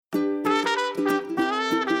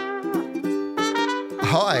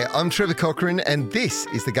Hi, I'm Trevor Cochrane and this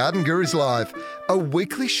is the Garden Gurus Live, a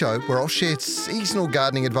weekly show where I'll share seasonal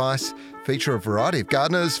gardening advice, feature a variety of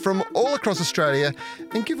gardeners from all across Australia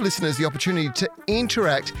and give listeners the opportunity to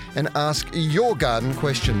interact and ask your garden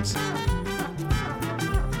questions.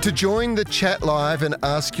 To join the chat live and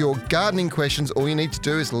ask your gardening questions, all you need to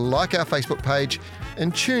do is like our Facebook page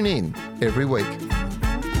and tune in every week.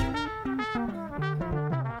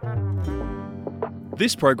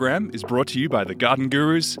 This program is brought to you by the Garden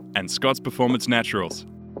Gurus and Scott's Performance Naturals.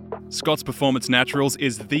 Scott's Performance Naturals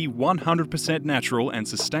is the 100% natural and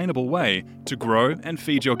sustainable way to grow and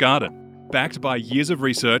feed your garden. Backed by years of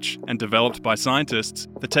research and developed by scientists,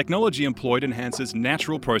 the technology employed enhances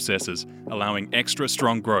natural processes, allowing extra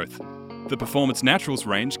strong growth. The Performance Naturals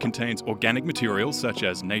range contains organic materials such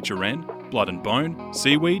as nature wren, blood and bone,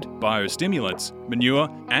 seaweed, biostimulants, manure,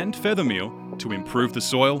 and feather meal to improve the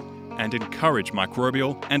soil and encourage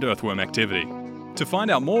microbial and earthworm activity. To find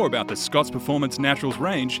out more about the Scott's Performance Naturals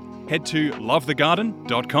range, head to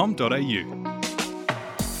lovethegarden.com.au.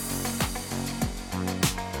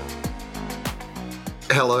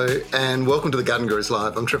 Hello and welcome to the Garden Gurus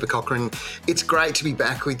Live. I'm Trevor Cochrane. It's great to be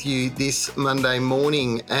back with you this Monday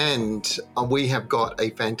morning and we have got a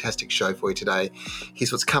fantastic show for you today.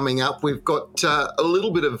 Here's what's coming up. We've got a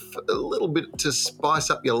little bit to spice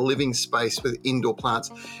up your living space with indoor plants.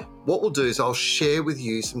 What we'll do is I'll share with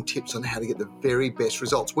you some tips on how to get the very best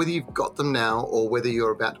results, whether you've got them now or whether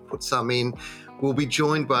you're about to put some in. We'll be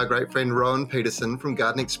joined by a great friend, Rowan Peterson from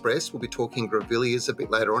Garden Express. We'll be talking grevilleas a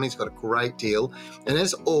bit later on. He's got a great deal. And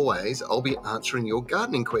as always, I'll be answering your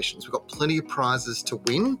gardening questions. We've got plenty of prizes to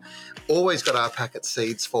win. Always got our packet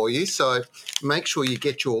seeds for you. So make sure you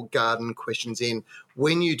get your garden questions in.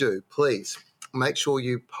 When you do, please make sure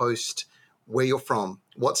you post where you're from,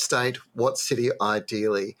 what state, what city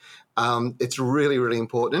ideally. It's really, really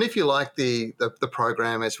important. And if you like the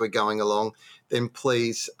program as we're going along, then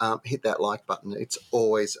please hit that like button. It's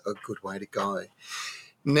always a good way to go.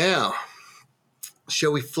 Now,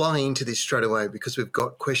 shall we fly into this straight away because we've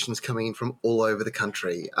got questions coming in from all over the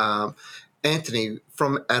country. Anthony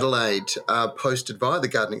from Adelaide posted via the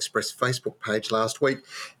Garden Express Facebook page last week.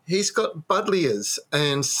 He's got buddleias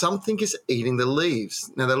and something is eating the leaves.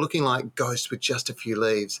 Now, they're looking like ghosts with just a few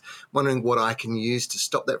leaves. Wondering what I can use to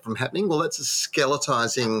stop that from happening. Well, that's a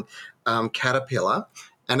skeletising caterpillar.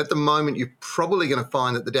 And at the moment, you're probably going to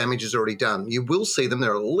find that the damage is already done. You will see them.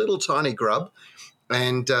 They're a little tiny grub.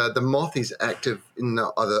 And the moth is active in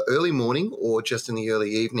either early morning or just in the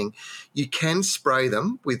early evening. You can spray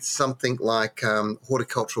them with something like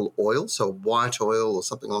horticultural oil, so white oil or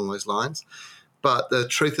something along those lines. But the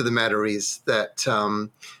truth of the matter is that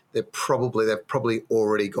they've probably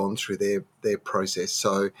already gone through their process.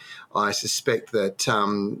 So I suspect that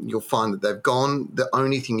you'll find that they've gone. The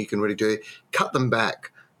only thing you can really do, cut them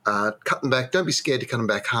back. Don't be scared to cut them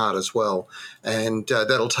back hard as well. And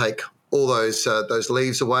that'll take all those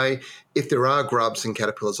leaves away. If there are grubs and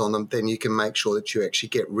caterpillars on them, then you can make sure that you actually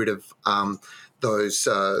get rid of those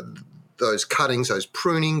cuttings, those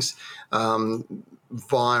prunings,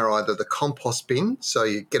 via either the compost bin, so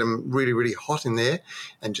you get them really, really hot in there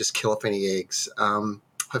and just kill off any eggs.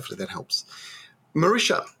 Hopefully that helps.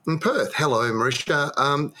 Marisha in Perth. Hello,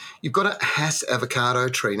 Marisha. You've got a Hass avocado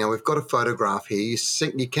tree. Now, we've got a photograph here. You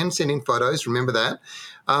can send in photos, remember that.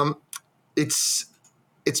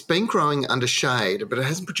 It's been growing under shade, but it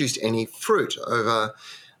hasn't produced any fruit over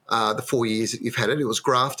the 4 years that you've had it. It was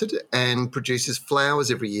grafted and produces flowers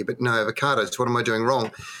every year, but no avocados. What am I doing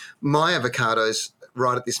wrong? My avocados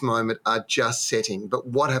right at this moment are just setting. But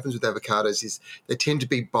what happens with avocados is they tend to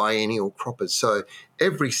be biennial croppers. So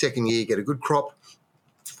every second year you get a good crop.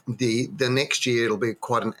 The next year it'll be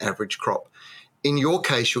quite an average crop. In your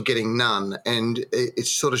case, you're getting none, and it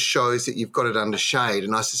sort of shows that you've got it under shade.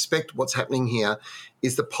 And I suspect what's happening here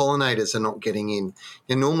is the pollinators are not getting in.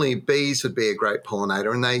 And normally bees would be a great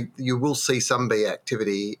pollinator, and you will see some bee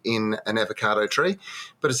activity in an avocado tree,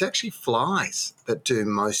 but it's actually flies that do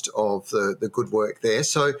most of the good work there.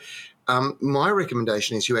 So my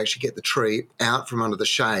recommendation is you actually get the tree out from under the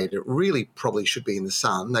shade. It really probably should be in the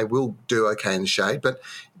sun. They will do okay in the shade, but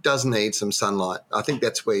it does need some sunlight. I think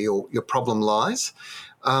that's where your problem lies.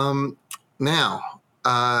 Now,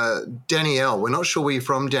 Danielle, we're not sure where you're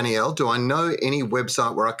from, Danielle. Do I know any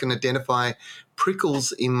website where I can identify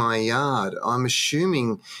prickles in my yard? I'm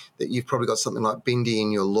assuming that you've probably got something like Bindi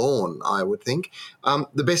in your lawn, I would think.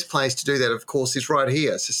 The best place to do that, of course, is right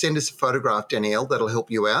here. So send us a photograph, Danielle. That'll help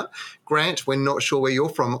you out. Grant, we're not sure where you're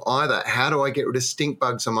from either. How do I get rid of stink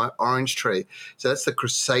bugs on my orange tree? So that's the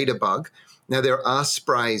Crusader bug. Now, there are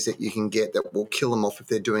sprays that you can get that will kill them off if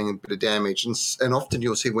they're doing a bit of damage. And often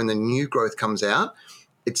you'll see when the new growth comes out,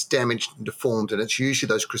 it's damaged and deformed, and it's usually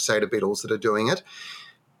those crusader beetles that are doing it.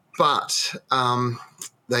 But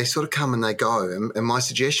they sort of come and they go. And my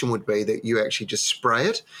suggestion would be that you actually just spray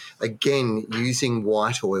it, again, using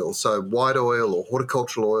white oil. So white oil or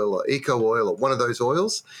horticultural oil or eco oil or one of those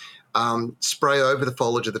oils. Spray over the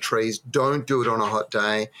foliage of the trees. Don't do it on a hot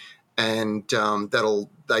day. And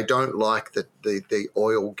they don't like the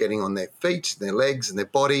oil getting on their feet, their legs and their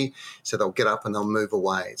body, so they'll get up and they'll move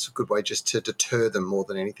away. It's a good way just to deter them more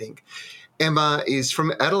than anything. Emma is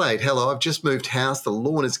from Adelaide. Hello, I've just moved house. The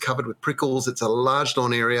lawn is covered with prickles. It's a large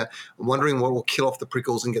lawn area. I'm wondering what will kill off the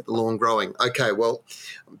prickles and get the lawn growing. Okay, well,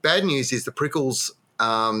 bad news is the prickles,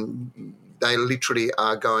 they literally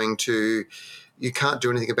are going to... You can't do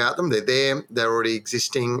anything about them. They're there. They're already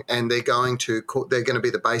existing, and they're going to be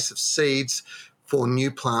the base of seeds for new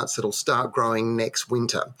plants that'll start growing next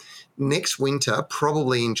winter. Next winter,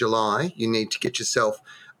 probably in July, you need to get yourself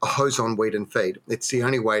a hose-on weed and feed. It's the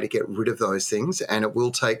only way to get rid of those things, and it will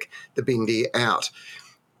take the bindi out.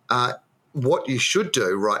 What you should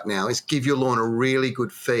do right now is give your lawn a really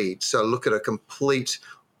good feed. So look at a complete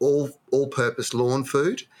all-purpose lawn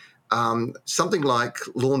food. Something like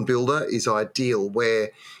Lawn Builder is ideal, where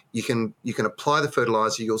you can apply the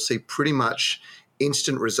fertilizer. You'll see pretty much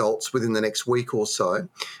instant results within the next week or so.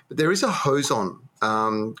 But there is a hose-on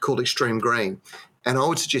called Extreme Green, and I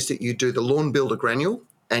would suggest that you do the Lawn Builder granule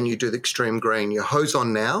and you do the Extreme Green. You hose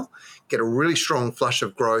on now, get a really strong flush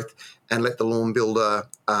of growth, and let the Lawn Builder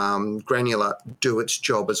granular do its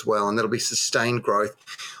job as well, and that'll be sustained growth.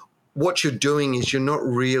 What you're doing is you're not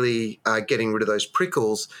really getting rid of those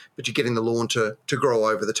prickles, but you're getting the lawn to grow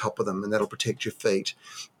over the top of them, and that'll protect your feet.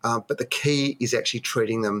 But the key is actually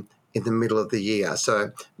treating them in the middle of the year.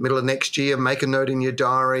 So middle of next year, make a note in your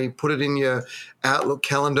diary, put it in your Outlook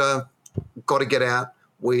calendar, got to get out,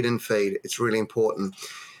 weed and feed. It's really important.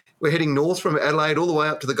 We're heading north from Adelaide all the way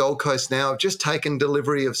up to the Gold Coast now. I've just taken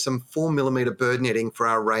delivery of some 4mm bird netting for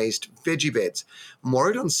our raised veggie beds. I'm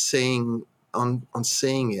worried on seeing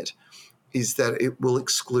it is that it will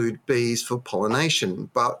exclude bees for pollination,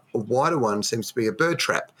 but a wider one seems to be a bird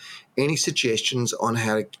trap. Any suggestions on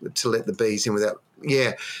how to let the bees in without...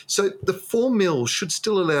 Yeah, so the 4mm should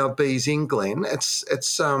still allow bees in, Glenn. It's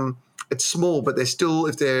small, but they're still,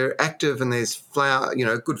 if they're active and there's flower,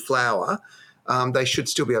 good flower, they should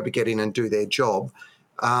still be able to get in and do their job.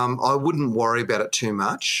 I wouldn't worry about it too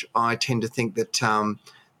much. I tend to think that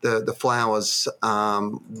the flowers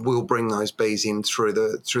will bring those bees in through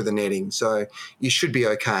the netting, so you should be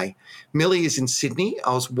okay. Millie is in Sydney.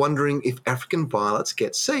 I was wondering if African violets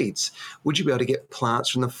get seeds. Would you be able to get plants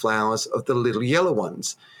from the flowers of the little yellow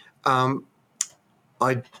ones?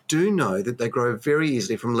 I do know that they grow very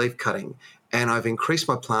easily from leaf cutting, and I've increased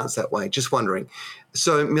my plants that way. Just wondering.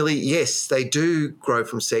 So, Millie, yes, they do grow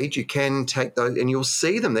from seeds. You can take those, and you'll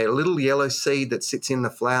see them. They're a little yellow seed that sits in the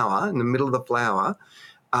flower, in the middle of the flower.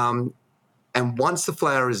 And once the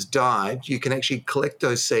flower has died, you can actually collect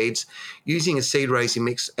those seeds using a seed raising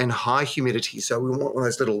mix and high humidity. So we want one of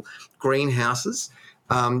those little greenhouses.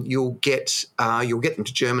 You'll get them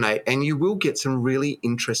to germinate, and you will get some really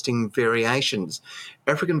interesting variations.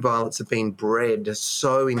 African violets have been bred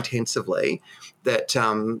so intensively that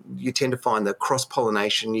you tend to find the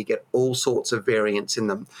cross-pollination. You get all sorts of variants in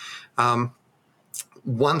them.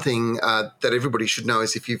 One thing that everybody should know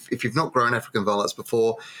is if you've not grown African violets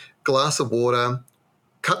before, glass of water,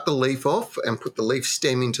 cut the leaf off and put the leaf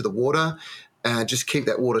stem into the water. Just keep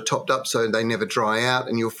that water topped up so they never dry out,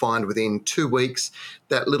 and you'll find within 2 weeks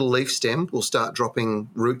that little leaf stem will start dropping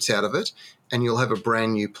roots out of it, and you'll have a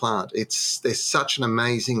brand new plant. They're such an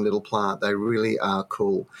amazing little plant. They really are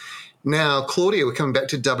cool. Now, Claudia, we're coming back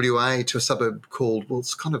to WA, to a suburb called,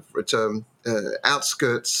 it's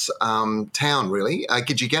outskirts town, really,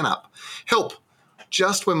 Gidgegannup. Help.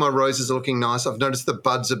 Just when my roses are looking nice, I've noticed the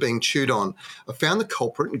buds are being chewed on. I found the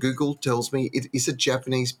culprit, and Google tells me it is a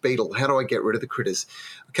Japanese beetle. How do I get rid of the critters?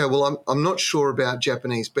 Okay, well, I'm not sure about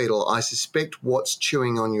Japanese beetle. I suspect what's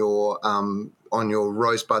chewing on your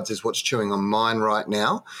rosebuds is what's chewing on mine right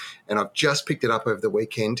now, and I've just picked it up over the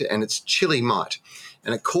weekend, and it's chili mite,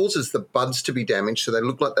 and it causes the buds to be damaged, so they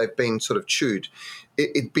look like they've been sort of chewed.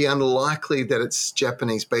 It'd be unlikely that it's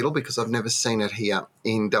Japanese beetle because I've never seen it here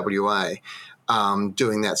in WA.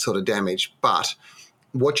 Doing that sort of damage. But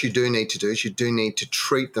what you do need to do is you do need to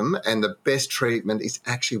treat them, and the best treatment is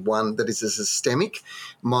actually one that is a systemic.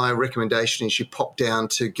 My recommendation is you pop down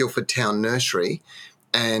to Guildford Town Nursery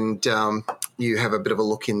and you have a bit of a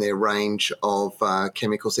look in their range of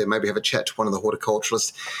chemicals there. Maybe have a chat to one of the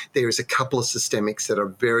horticulturalists. There is a couple of systemics that are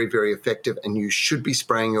very, very effective, and you should be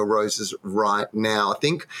spraying your roses right now. I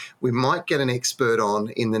think we might get an expert on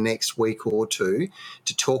in the next week or two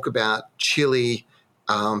to talk about chili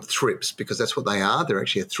thrips, because that's what they are. They're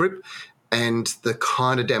actually a thrip, and the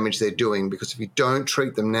kind of damage they're doing, because if you don't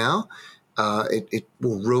treat them now, it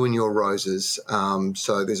will ruin your roses.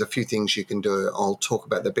 So there's a few things you can do. I'll talk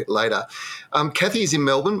about that a bit later. Kathy is in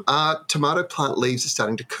Melbourne. Tomato plant leaves are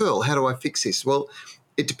starting to curl. How do I fix this? Well,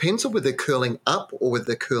 it depends on whether they're curling up or whether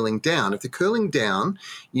they're curling down. If they're curling down,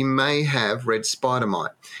 you may have red spider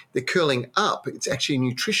mite. If they're curling up, it's actually a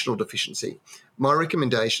nutritional deficiency. My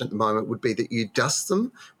recommendation at the moment would be that you dust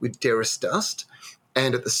them with Derris dust,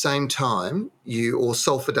 and at the same time, or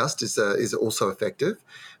sulfur dust is also effective.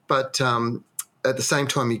 But at the same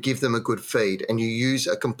time, you give them a good feed and you use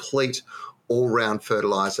a complete all-round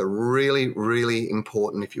fertiliser. Really, really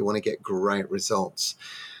important if you want to get great results.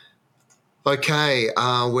 Okay,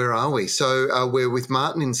 where are we? So we're with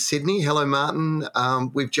Martin in Sydney. Hello, Martin.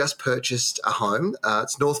 We've just purchased a home.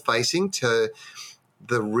 It's north-facing to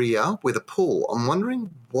the rear with a pool. I'm wondering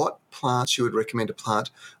what plants you would recommend to plant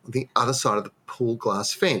on the other side of the pool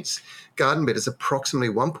glass fence. Garden bed is approximately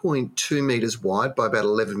 1.2 metres wide by about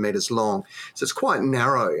 11 metres long. So it's quite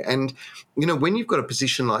narrow. And, when you've got a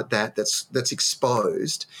position like that that's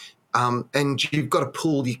exposed, and you've got a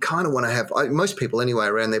pool, you kind of want to have, most people anyway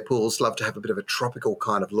around their pools love to have a bit of a tropical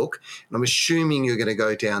kind of look. And I'm assuming you're going to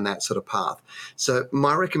go down that sort of path. So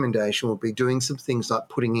my recommendation would be doing some things like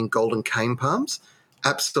putting in golden cane palms.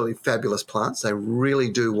 Absolutely fabulous plants. They really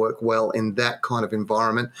do work well in that kind of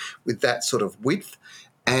environment with that sort of width.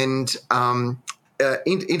 And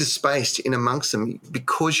interspaced in amongst them,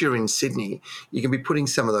 because you're in Sydney, you can be putting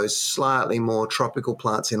some of those slightly more tropical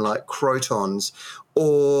plants in, like crotons,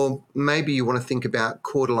 or maybe you want to think about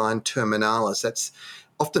Cordyline terminalis. That's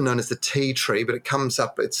often known as the tea tree, but it comes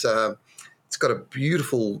up, it's got a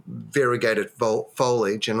beautiful variegated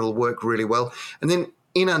foliage, and it'll work really well. And then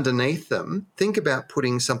in underneath them, think about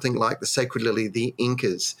putting something like the sacred lily, the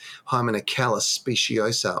Incas, Hymenocallis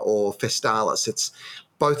speciosa, or Festalis.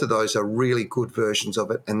 Both of those are really good versions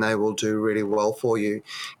of it, and they will do really well for you.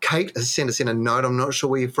 Kate has sent us in a note. I'm not sure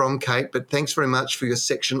where you're from, Kate, but thanks very much for your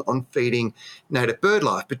section on feeding native bird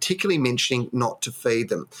life, particularly mentioning not to feed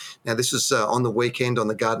them. Now, this was on the weekend on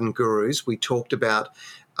the Garden Gurus. We talked about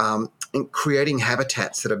creating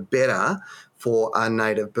habitats that are better for our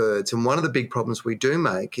native birds. And one of the big problems we do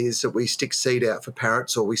make is that we stick seed out for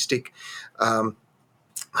parrots, or we stick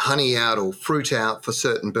honey out or fruit out for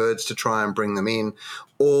certain birds to try and bring them in,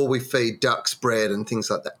 or we feed ducks bread and things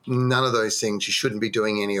like that. None of those things. You shouldn't be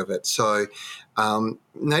doing any of it. So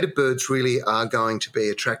native birds really are going to be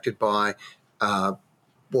attracted by those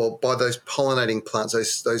pollinating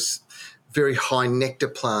plants, those very high nectar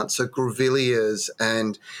plants, so grevilleas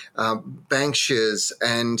and banksias,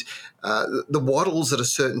 and the wattles at a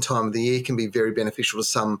certain time of the year can be very beneficial to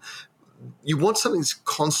some. You want something that's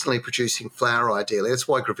constantly producing flower, ideally. That's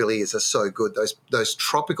why grevilleas are so good. Those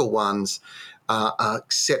tropical ones are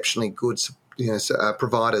exceptionally good,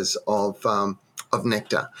 providers of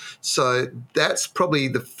nectar. So that's probably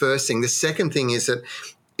the first thing. The second thing is that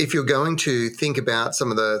if you're going to think about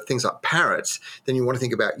some of the things like parrots, then you want to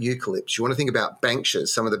think about eucalypts. You want to think about banksias,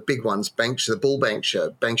 some of the big ones, the bull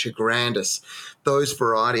banksia, Banksia grandis. Those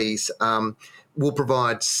varieties will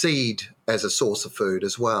provide seed as a source of food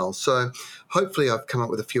as well. So hopefully I've come up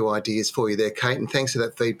with a few ideas for you there, Kate, and thanks for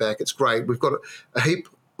that feedback. It's great. We've got a heap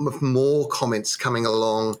of more comments coming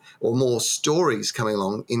along, or more stories coming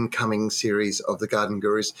along in coming series of the Garden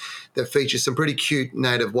Gurus that feature some pretty cute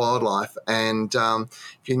native wildlife. And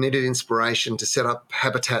if you needed inspiration to set up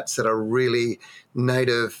habitats that are really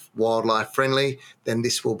native wildlife friendly, then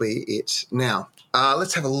this will be it. Now,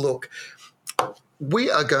 let's have a look.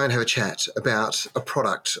 We are going to have a chat about a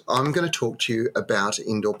product. I'm going to talk to you about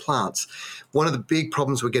indoor plants. One of the big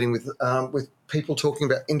problems we're getting with people talking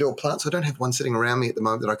about indoor plants, I don't have one sitting around me at the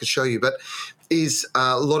moment that I could show you, but is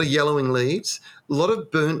a lot of yellowing leaves, a lot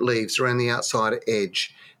of burnt leaves around the outside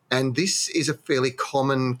edge. And this is a fairly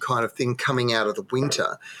common kind of thing coming out of the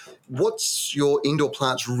winter. What's your indoor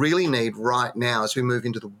plants really need right now as we move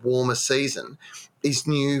into the warmer season is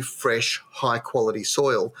new, fresh, high-quality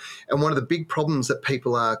soil. And one of the big problems that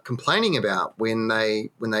people are complaining about when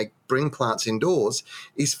they bring plants indoors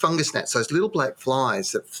is fungus gnats, those little black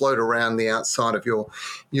flies that float around the outside of your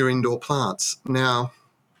indoor plants. Now,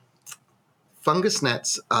 fungus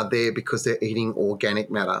gnats are there because they're eating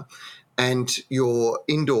organic matter, and your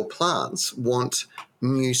indoor plants want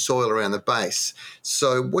new soil around the base.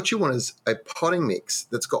 So what you want is a potting mix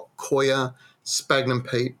that's got coir, sphagnum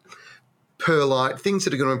peat, perlite, things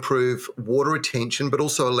that are going to improve water retention but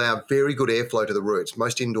also allow very good airflow to the roots.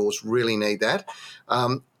 Most indoors really need that.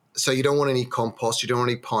 So you don't want any compost, you don't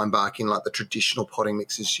want any pine bark in like the traditional potting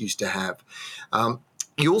mixes used to have.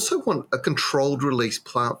 You also want a controlled release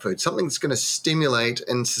plant food, something that's going to stimulate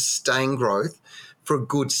and sustain growth for a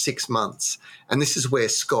good 6 months. And this is where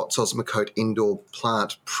Scott's Osmocote Indoor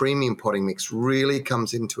Plant Premium Potting Mix really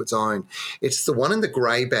comes into its own. It's the one in the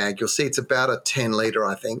grey bag. You'll see it's about a 10 litre,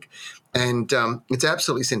 I think. And it's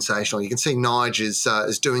absolutely sensational. You can see Nige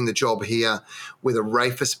is doing the job here with a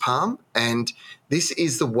Rhapis palm. And this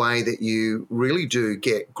is the way that you really do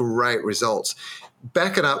get great results.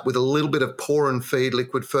 Back it up with a little bit of pour and feed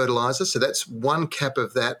liquid fertiliser. So that's 1 cap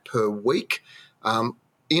of that per week.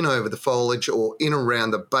 In over the foliage or in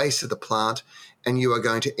around the base of the plant, and you are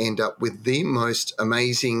going to end up with the most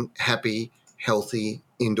amazing, happy, healthy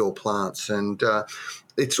indoor plants. And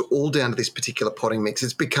it's all down to this particular potting mix.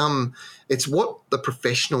 It's what the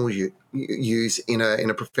professional use in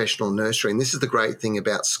a professional nursery. And this is the great thing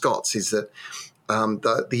about Scott's is that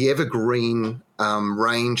the evergreen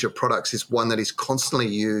range of products is one that is constantly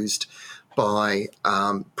used by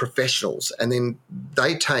professionals, and then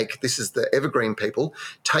this is the evergreen people,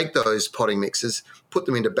 take those potting mixes, put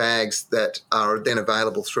them into bags that are then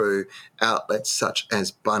available through outlets such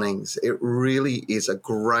as Bunnings. It really is a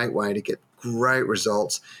great way to get great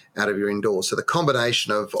results out of your indoors. So the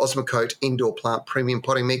combination of Osmocote Indoor Plant Premium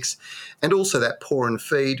Potting Mix and also that pour and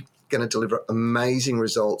feed going to deliver amazing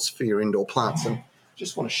results for your indoor plants. And I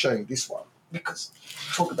just want to show you this one, because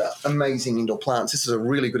talk about amazing indoor plants. This is a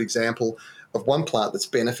really good example of one plant that's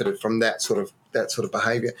benefited from that sort of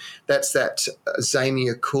behaviour. That's that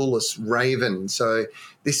Zamioculus raven. So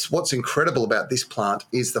what's incredible about this plant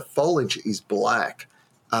is the foliage is black.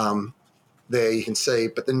 There you can see,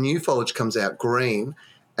 but the new foliage comes out green,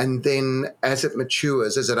 and then as it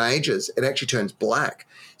matures, as it ages, it actually turns black.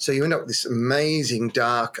 So you end up with this amazing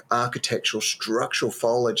dark architectural structural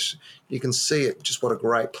foliage. You can see it, just what a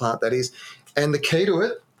great plant that is. And the key to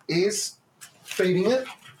it is feeding it,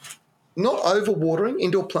 not overwatering.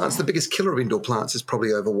 Indoor plants, the biggest killer of indoor plants is probably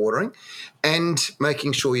overwatering, and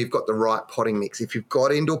making sure you've got the right potting mix. If you've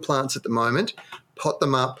got indoor plants at the moment, pot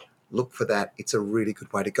them up, look for that. It's a really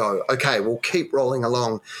good way to go. Okay, we'll keep rolling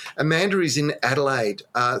along. Amanda is in Adelaide.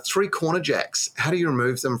 3 corner jacks. How do you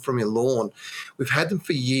remove them from your lawn? We've had them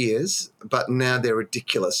for years, but now they're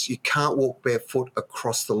ridiculous. You can't walk barefoot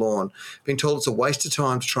across the lawn. Been told it's a waste of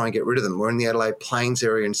time to try and get rid of them. We're in the Adelaide Plains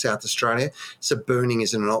area in South Australia, so burning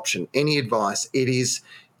isn't an option. Any advice? It is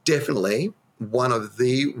definitely one of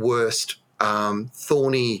the worst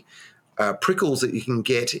thorny prickles that you can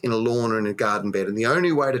get in a lawn or in a garden bed. And the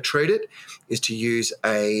only way to treat it is to use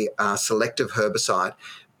a selective herbicide.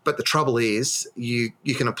 But the trouble is you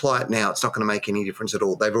can apply it now. It's not going to make any difference at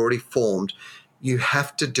all. They've already formed. You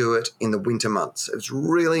have to do it in the winter months. It's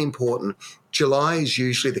really important. July is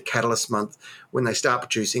usually the catalyst month when they start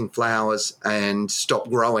producing flowers and stop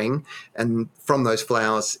growing. And from those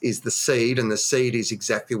flowers is the seed, and the seed is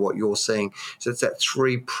exactly what you're seeing. So it's that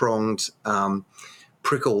 3-pronged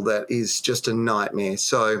prickle that is just a nightmare.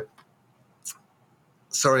 So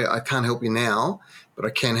sorry, I can't help you now, but I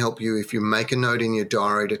can help you if you make a note in your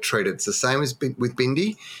diary to treat it. It's the same as with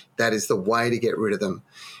Bindi. That is the way to get rid of them.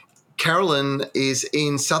 Carolyn is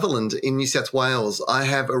in Sutherland in New South Wales. I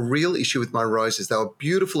have a real issue with my roses. They were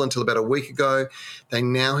beautiful until about a week ago. They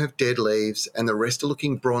now have dead leaves and the rest are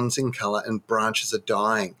looking bronze in colour and branches are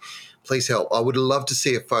dying. Please help. I would love to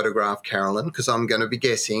see a photograph, Carolyn, because I'm going to be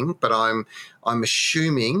guessing, but I'm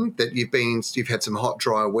assuming that you've had some hot,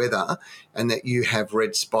 dry weather and that you have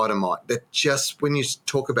red spider mite. That just when you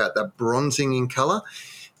talk about that bronzing in colour,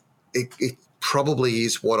 it probably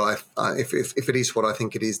is what if it is what I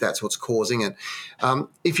think it is, that's what's causing it.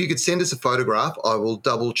 If you could send us a photograph, I will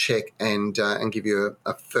double check and give you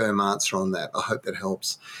a firm answer on that. I hope that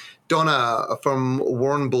helps. Donna from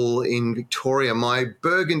Warrnambool in Victoria, my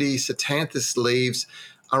burgundy Satanthus leaves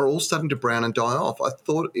are all starting to brown and die off. I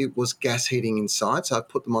thought it was gas heating inside, so I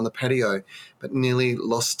put them on the patio, but nearly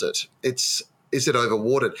lost it. Is it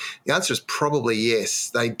overwatered? The answer is probably yes.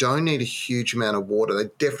 They don't need a huge amount of water. They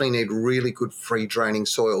definitely need really good free draining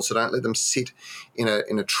soil, so don't let them sit in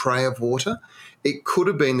a tray of water. It could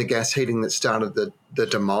have been the gas heating that started the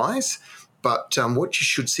demise. But what you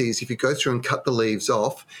should see is if you go through and cut the leaves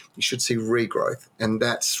off, you should see regrowth, and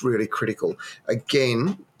that's really critical.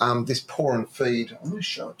 Again, this pour and feed, I'm going to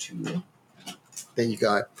show it to you. There you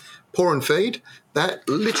go. Pour and feed, that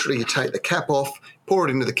literally you take the cap off, pour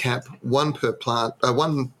it into the cap, one per plant,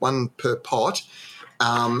 one per pot,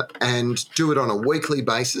 and do it on a weekly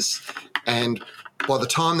basis and by the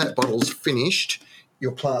time that bottle's finished,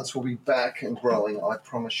 your plants will be back and growing. I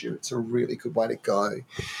promise you, it's a really good way to go.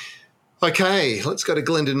 Okay, let's go to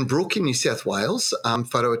Glendon Brook in New South Wales.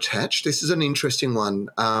 Photo attached. This is an interesting one.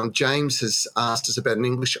 James has asked us about an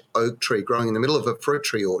English oak tree growing in the middle of a fruit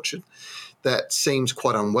tree orchard that seems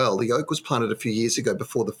quite unwell. The oak was planted a few years ago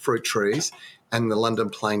before the fruit trees and the London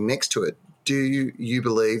plane next to it. Do you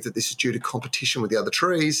believe that this is due to competition with the other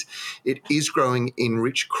trees? It is growing in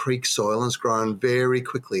rich creek soil and has grown very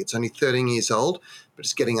quickly. It's only 13 years old, but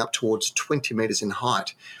it's getting up towards 20 metres in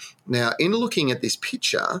height. Now, in looking at this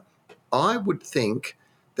picture, I would think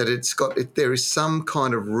that there is some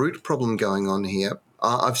kind of root problem going on here.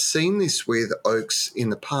 I've seen this with oaks in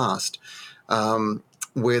the past,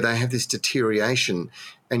 where they have this deterioration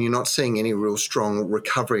and you're not seeing any real strong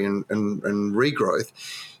recovery and regrowth.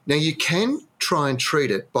 Now, you can try and treat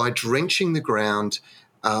it by drenching the ground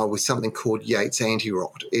with something called Yates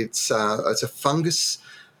anti-rot. It's a fungus.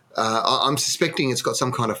 I'm suspecting it's got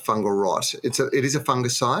some kind of fungal rot. It is a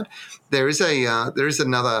fungicide. There is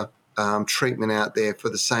another treatment out there for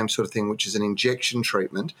the same sort of thing, which is an injection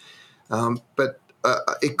treatment. But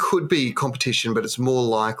it could be competition, but it's more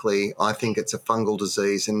likely, I think, it's a fungal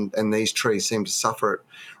disease, and these trees seem to suffer it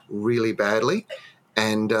really badly.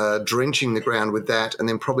 And drenching the ground with that, and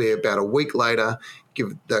then probably about a week later,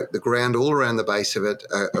 give the ground all around the base of it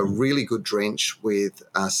a really good drench with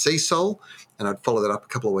sea sol, and I'd follow that up a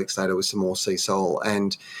couple of weeks later with some more sea sol.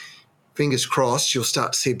 And fingers crossed, you'll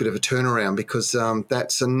start to see a bit of a turnaround, because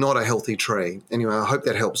that's not a healthy tree. Anyway, I hope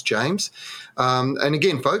that helps, James. And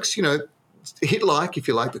again, folks, hit like if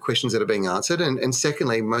you like the questions that are being answered. And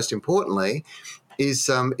secondly, most importantly, is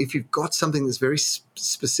if you've got something that's very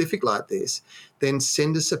specific like this, then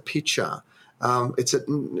send us a picture. We're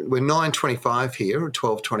 9:25 here, or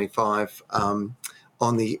 12:25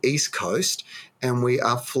 on the East Coast, and we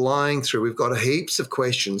are flying through. We've got heaps of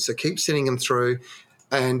questions, so keep sending them through.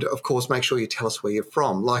 And, of course, make sure you tell us where you're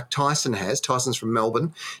from, like Tyson has. Tyson's from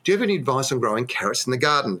Melbourne. Do you have any advice on growing carrots in the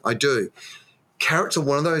garden? I do. Carrots are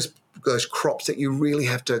one of those crops that you really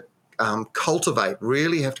have to cultivate,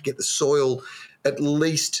 really have to get the soil at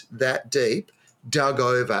least that deep, dug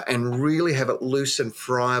over, and really have it loose and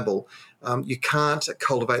friable. You can't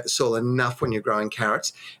cultivate the soil enough when you're growing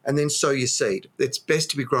carrots, and then sow your seed. It's best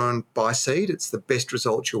to be grown by seed. It's the best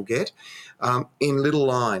result you'll get in little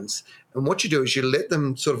lines. And what you do is you let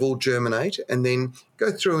them sort of all germinate and then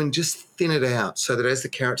go through and just thin it out so that as the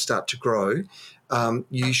carrots start to grow,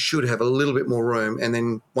 you should have a little bit more room. And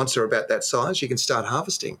then once they're about that size, you can start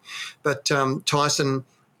harvesting. But Tyson,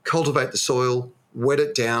 cultivate the soil, wet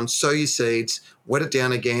it down, sow your seeds, wet it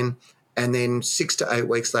down again, and then 6 to 8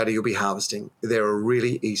 weeks later, you'll be harvesting. They're a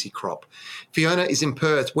really easy crop. Fiona is in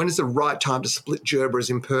Perth. When is the right time to split gerbers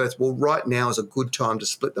in Perth? Well, right now is a good time to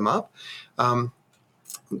split them up.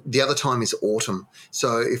 The other time is autumn.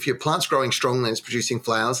 So if your plant's growing strongly and it's producing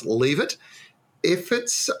flowers, leave it. If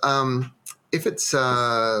it's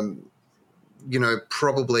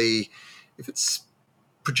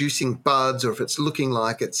producing buds, or if it's looking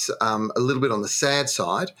like it's a little bit on the sad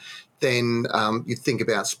side, then you'd think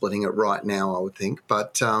about splitting it right now, I would think.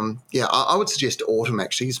 But, I would suggest autumn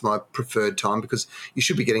actually is my preferred time, because you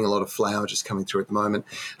should be getting a lot of flower just coming through at the moment.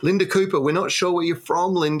 Linda Cooper, we're not sure where you're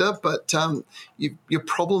from, Linda, but your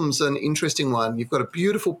problem's an interesting one. You've got a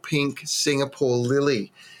beautiful pink Singapore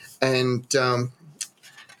lily, and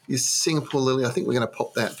your Singapore lily, I think we're going to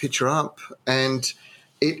pop that picture up, and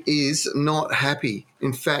it is not happy.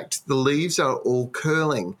 In fact, the leaves are all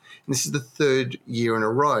curling. And this is the third year in a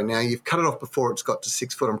row. Now, you've cut it off before it's got to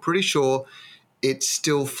 6 foot. I'm pretty sure it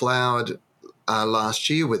still flowered last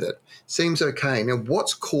year with it. Seems okay. Now,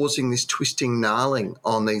 what's causing this twisting gnarling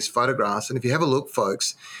on these photographs? And if you have a look,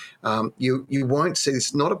 folks, you won't see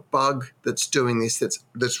this. Not a bug that's doing this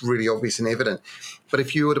that's really obvious and evident. But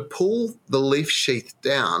if you were to pull the leaf sheath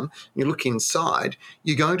down and you look inside,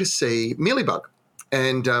 you're going to see mealybug.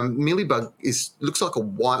 And mealybug looks like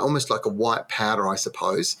almost like a white powder, I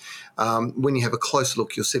suppose. When you have a closer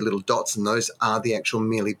look, you'll see little dots, and those are the actual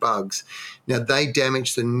mealybugs. Now, they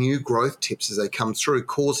damage the new growth tips as they come through,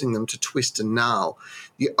 causing them to twist and gnarl.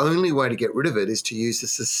 The only way to get rid of it is to use the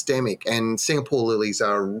systemic. And Singapore lilies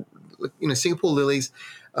are,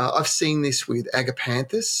 I've seen this with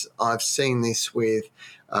agapanthus. I've seen this with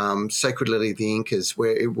Sacred Lily of the Incas,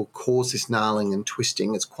 where it will cause this gnarling and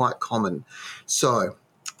twisting. It's quite common. So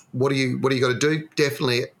what do you got to do?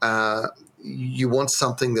 Definitely you want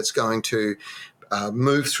something that's going to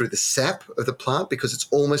move through the sap of the plant because it's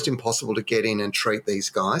almost impossible to get in and treat these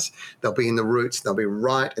guys. They'll be in the roots, they'll be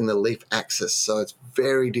right in the leaf axis, so it's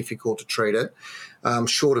very difficult to treat it,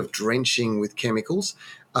 short of drenching with chemicals.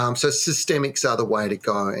 So systemics are the way to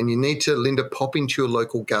go, and you need to, Linda, pop into your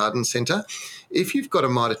local garden centre. If you've got a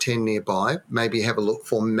Mitre 10 nearby, maybe have a look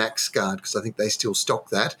for MaxGuard because I think they still stock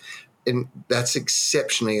that, and that's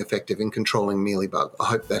exceptionally effective in controlling mealybug. I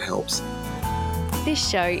hope that helps. This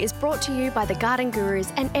show is brought to you by the Garden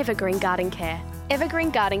Gurus and Evergreen Garden Care.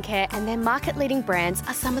 Evergreen Garden Care and their market-leading brands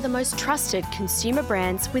are some of the most trusted consumer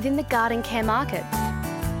brands within the garden care market.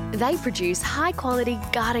 They produce high-quality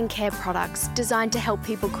garden care products designed to help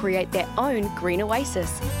people create their own green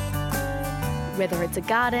oasis. Whether it's a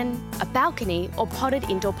garden, a balcony, or potted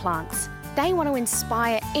indoor plants, they want to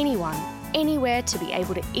inspire anyone, anywhere to be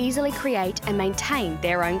able to easily create and maintain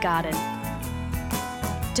their own garden.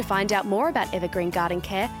 To find out more about Evergreen Garden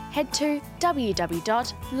Care, head to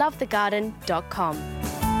www.lovethegarden.com.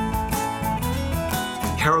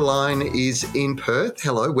 Caroline is in Perth.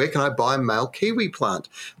 Hello, where can I buy a male kiwi plant?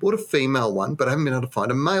 Bought a female one, but I haven't been able to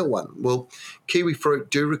find a male one. Well, kiwi fruit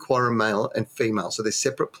do require a male and female, so they're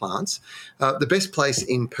separate plants. The best place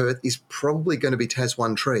in Perth is probably going to be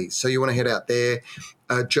Tas1 Trees. So you want to head out there.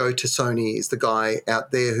 Joe Tassoni is the guy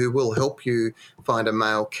out there who will help you find a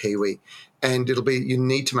male kiwi. And you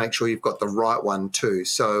need to make sure you've got the right one too.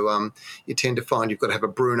 So you tend to find you've got to have a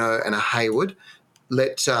Bruno and a Hayward.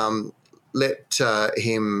 Let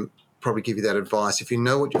him probably give you that advice. If you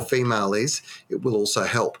know what your female is, it will also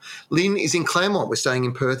help. Lynn is in Claremont. We're staying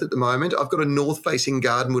in Perth at the moment. I've got a north-facing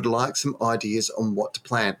garden, would like some ideas on what to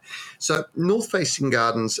plant. So north-facing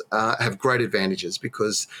gardens have great advantages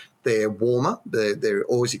because they're warmer. They're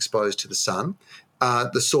always exposed to the sun.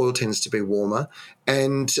 The soil tends to be warmer,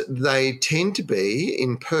 and they tend to be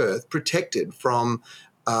in Perth protected from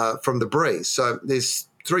the breeze. So there's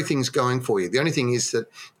three things going for you. The only thing is that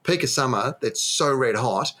peak of summer, that's so red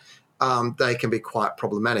hot, they can be quite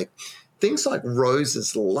problematic. Things like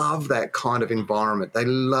roses love that kind of environment. They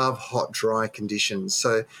love hot, dry conditions.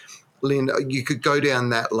 So, Lynn, you could go down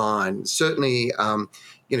that line. Certainly,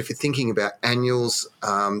 if you're thinking about annuals,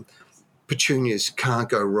 petunias can't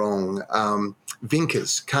go wrong.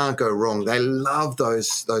 Vincas can't go wrong. They love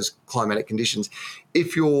those climatic conditions.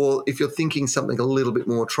 If you're thinking something a little bit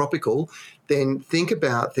more tropical, then think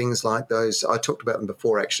about things like those. I talked about them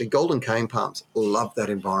before, actually. Golden cane palms love that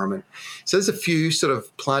environment. So there's a few sort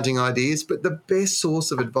of planting ideas, but the best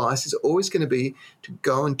source of advice is always going to be to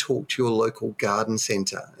go and talk to your local garden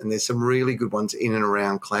centre. And there's some really good ones in and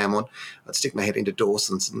around Claremont. I'd stick my head into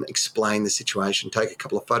Dawson's and explain the situation, take a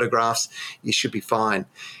couple of photographs. You should be fine.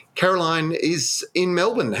 Caroline is in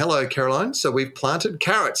Melbourne. Hello, Caroline. So we've planted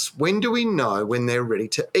carrots. When do we know when they're ready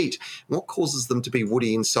to eat? What causes them to be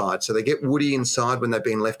woody inside? So they get woody inside when they've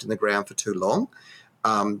been left in the ground for too long.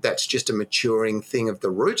 That's just a maturing thing of the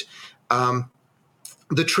root.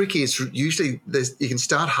 The trick is usually you can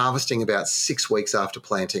start harvesting about 6 weeks after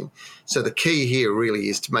planting. So the key here really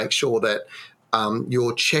is to make sure that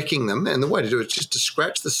you're checking them, and the way to do it is just to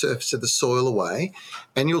scratch the surface of the soil away,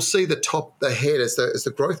 and you'll see the head as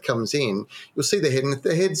the growth comes in. You'll see the head, and if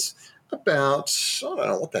the head's about, I don't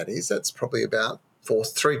know what that is. That's probably about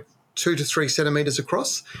 2 to 3 centimetres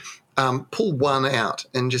across. Pull one out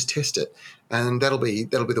and just test it, and that'll be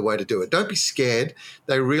the way to do it. Don't be scared.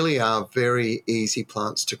 They really are very easy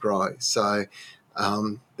plants to grow. So.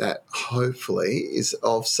 That hopefully is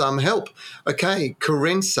of some help. Okay,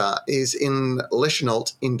 Carenza is in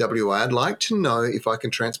Leschenault in WA. I'd like to know if I can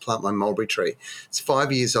transplant my mulberry tree. It's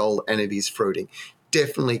 5 years old and it is fruiting.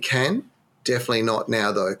 Definitely can. Definitely not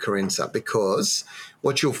now though, Carenza, because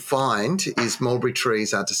what you'll find is mulberry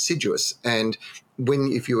trees are deciduous, and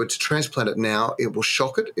if you were to transplant it now, it will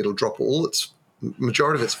shock it. It'll drop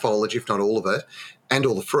majority of its foliage, if not all of it, and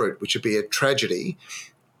all the fruit, which would be a tragedy.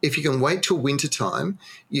 If you can wait till winter time,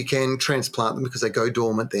 you can transplant them because they go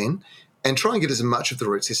dormant then, and try and get as much of the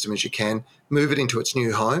root system as you can, move it into its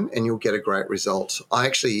new home, and you'll get a great result. I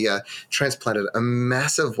actually transplanted a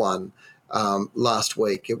massive one last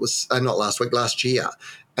week. It was last year.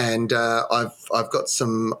 And I've got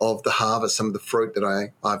some of the harvest, some of the fruit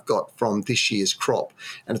that I've got from this year's crop.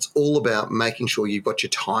 And it's all about making sure you've got your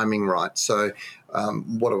timing right. So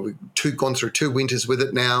what have we gone through 2 winters with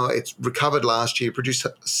it now? It's recovered last year, produced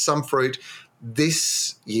some fruit.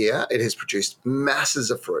 This year it has produced masses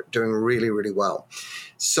of fruit, doing really, really well.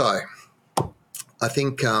 So I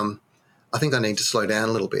think I need to slow down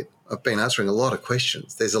a little bit. I've been answering a lot of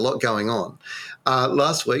questions. There's a lot going on.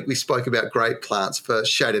 Last week, we spoke about great plants for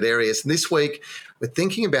shaded areas. And this week, we're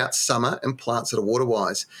thinking about summer and plants that are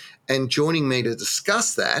water-wise. And joining me to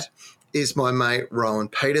discuss that is my mate Rowan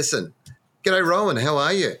Peterson. G'day, Rowan. How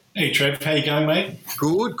are you? Hey, Trev. How you going, mate?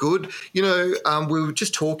 Good, good. You know, we were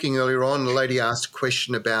just talking earlier on. A lady asked a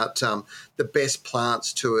question about the best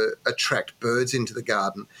plants to attract birds into the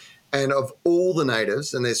garden. And of all the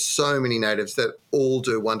natives, and there's so many natives that all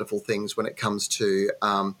do wonderful things when it comes to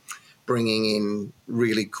bringing in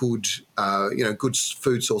really good, good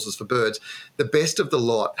food sources for birds, the best of the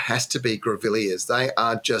lot has to be grevilleas. They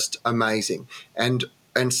are just amazing.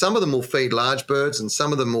 And some of them will feed large birds, and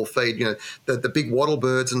some of them will feed, the big wattle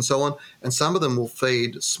birds and so on, and some of them will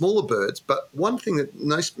feed smaller birds. But one thing that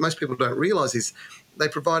most people don't realise is they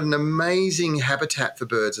provide an amazing habitat for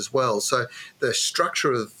birds as well. So the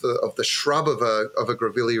structure of the shrub of a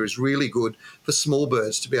grevillea is really good for small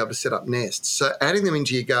birds to be able to set up nests. So adding them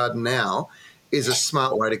into your garden now is a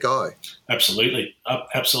smart way to go. Absolutely.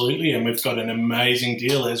 And we've got an amazing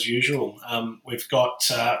deal as usual. We've got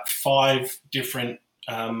 5 different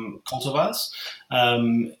cultivars,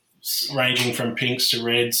 ranging from pinks to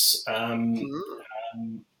reds,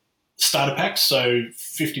 starter packs, so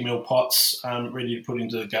 50 ml pots ready to put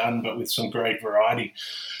into the garden, but with some great variety.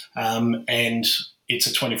 And it's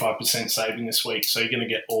a 25% saving this week, so you're going to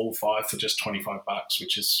get all 5 for just $25,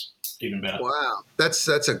 which is even better. Wow, that's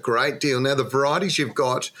a great deal. Now the varieties you've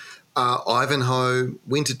got are Ivanhoe,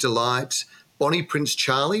 Winter Delight, Bonnie Prince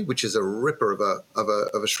Charlie, which is a ripper of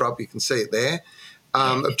a shrub. You can see it there.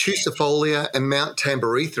 Obtusifolia and Mount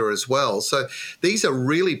Tamboretha as well. So these are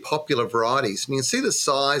really popular varieties. And you can see the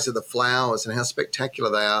size of the flowers and how spectacular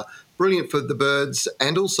they are. Brilliant for the birds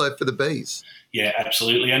and also for the bees. Yeah,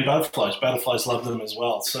 absolutely. And butterflies. Butterflies love them as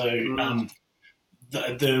well. So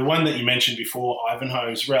the one that you mentioned before,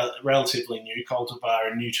 Ivanhoe, is relatively new cultivar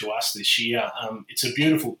and new to us this year. It's a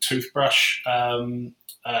beautiful toothbrush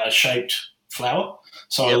shaped flower.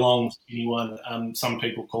 So a long, skinny one. Some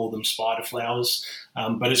people call them spider flowers,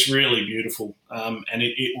 but it's really beautiful, and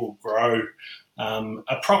it will grow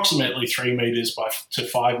approximately 3 metres to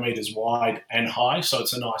 5 metres wide and high. So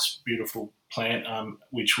it's a nice, beautiful plant,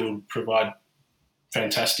 which will provide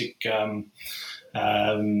fantastic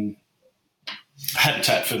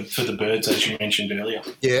habitat for the birds, as you mentioned earlier.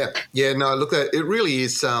 Yeah. No, look, it really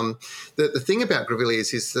is. The thing about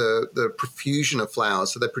grevilleas is the profusion of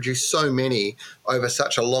flowers. So they produce so many over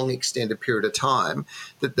such a long, extended period of time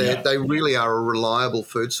that they really are a reliable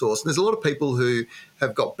food source. And there's a lot of people who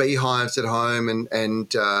have got beehives at home and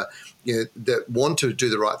that want to do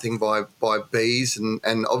the right thing by bees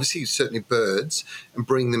and obviously certainly birds and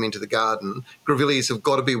bring them into the garden. Grevilleas have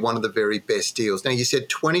got to be one of the very best deals. Now, you said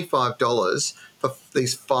 $25 for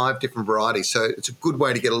these 5 different varieties, so it's a good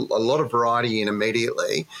way to get a lot of variety in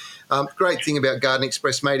immediately. Great thing about Garden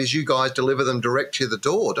Express, mate, is you guys deliver them direct to the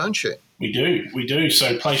door, don't you? We do.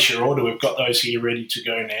 So place your order. We've got those here ready to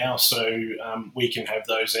go now, so we can have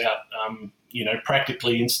those out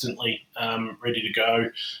practically instantly, ready to go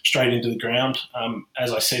straight into the ground.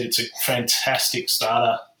 As I said, it's a fantastic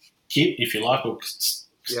starter kit, if you like, or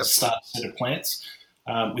starter set of plants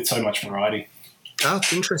with so much variety. Oh,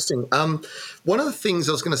 it's interesting. One of the things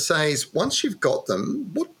I was going to say is once you've got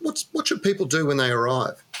them, what should people do when they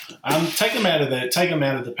arrive? Take them out of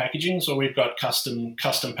the packaging. So we've got custom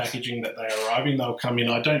packaging that they arrive in. They'll come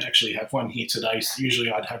in. I don't actually have one here today.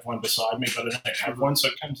 Usually I'd have one beside me, but I don't have one. So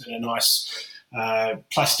it comes in a nice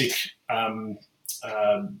plastic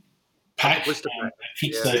pack. Fits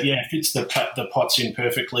the pots in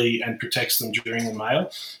perfectly and protects them during the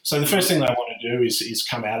mail. So the first thing they want to do is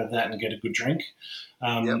come out of that and get a good drink.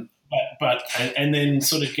 But then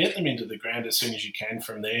sort of get them into the ground as soon as you can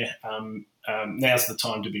from there. Now's the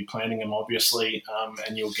time to be planting them, obviously,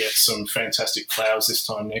 and you'll get some fantastic flowers this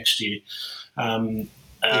time next year. You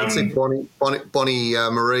can see Bonnie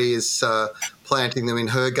Marie is planting them in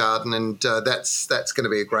her garden, and that's going to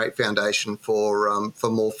be a great foundation for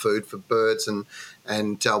more food for birds and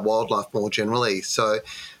wildlife more generally. So,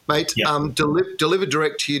 mate, delivered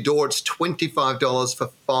direct to your door. It's $25 for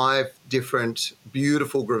 5 different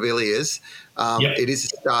beautiful grevilleas. It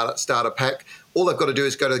is a starter pack. All they've got to do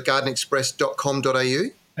is go to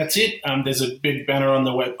gardenexpress.com.au. That's it. There's a big banner on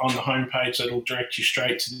the homepage that'll direct you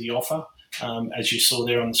straight to the offer, as you saw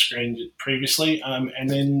there on the screen previously. And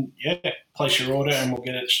then, place your order and we'll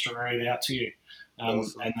get it straight out to you.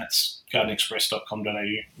 Awesome. And that's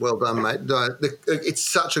gardenexpress.com.au. Well done, mate. It's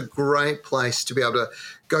such a great place to be able to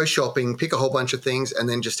go shopping, pick a whole bunch of things, and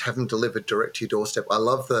then just have them delivered direct to your doorstep. I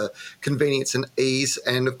love the convenience and ease,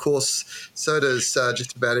 and of course, so does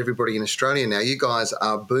just about everybody in Australia now. You guys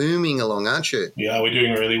are booming along, aren't you? Yeah, we're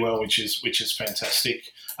doing really well, which is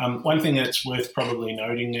fantastic. One thing that's worth probably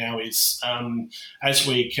noting now is as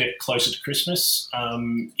we get closer to Christmas,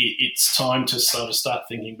 it's time to sort of start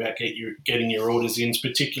thinking about getting your orders in,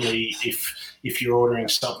 particularly if you're ordering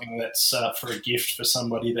something that's for a gift for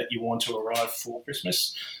somebody that you want to arrive for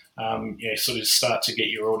Christmas. Sort of start to get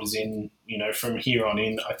your orders in, from here on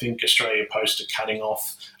in. I think Australia Post are cutting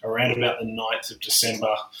off around about the 9th of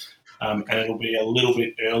December. And it'll be a little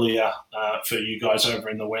bit earlier for you guys over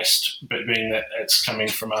in the West, but being that it's coming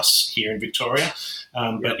from us here in Victoria.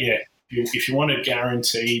 But yeah, if you want to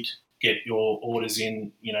guaranteed get your orders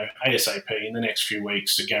in, ASAP in the next few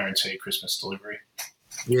weeks to guarantee Christmas delivery.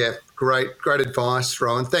 Yeah, great advice,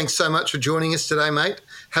 Rowan. Thanks so much for joining us today, mate.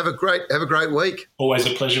 Have a great week. Always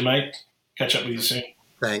a pleasure, mate. Catch up with you soon.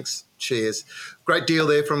 Thanks. Cheers. Great deal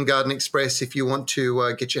there from Garden Express. If you want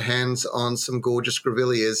to get your hands on some gorgeous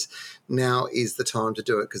grevilleas, now is the time to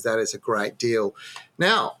do it, because that is a great deal.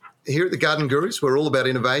 Now, here at the Garden Gurus, we're all about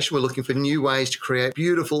innovation. We're looking for new ways to create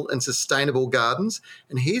beautiful and sustainable gardens.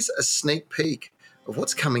 And here's a sneak peek of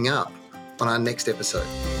what's coming up on our next episode.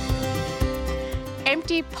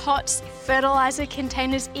 Empty pots, fertiliser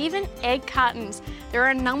containers, even egg cartons. There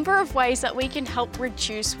are a number of ways that we can help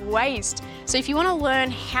reduce waste. So if you want to learn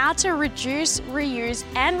how to reduce, reuse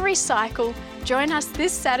and recycle, join us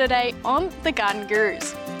this Saturday on The Garden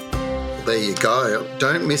Gurus. There you go.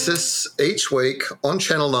 Don't miss us each week on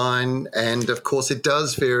Channel 9. And, of course, it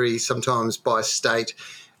does vary sometimes by state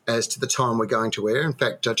as to the time we're going to air. In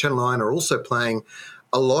fact, Channel 9 are also playing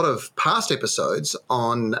a lot of past episodes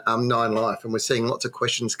on 9 Life, and we're seeing lots of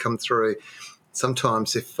questions come through.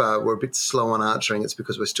 Sometimes if we're a bit slow on answering, it's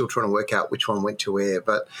because we're still trying to work out which one went to air.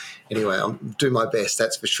 But anyway, I'll do my best,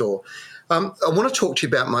 that's for sure. I want to talk to you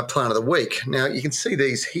about my plant of the week. Now, you can see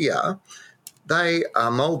these here. They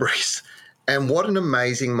are mulberries, and what an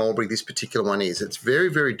amazing mulberry this particular one is. It's very,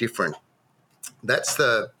 very different. That's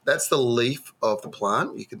the leaf of the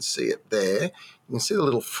plant. You can see it there. You can see the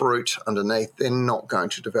little fruit underneath. They're not going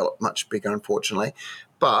to develop much bigger, unfortunately.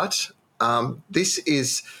 But this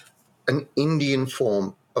is an Indian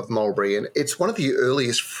form of mulberry, and it's one of the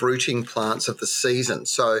earliest fruiting plants of the season.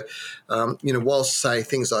 So, whilst, say,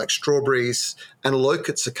 things like strawberries and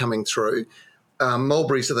locusts are coming through,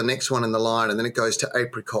 mulberries are the next one in the line, and then it goes to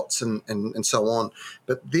apricots and so on.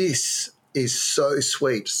 But this is so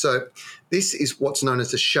sweet. So this is what's known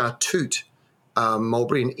as a chartreuse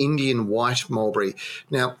mulberry, an Indian white mulberry.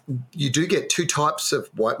 Now, you do get two types of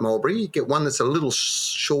white mulberry. You get one that's a little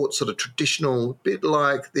short, sort of traditional, bit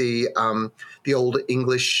like the old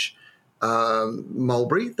English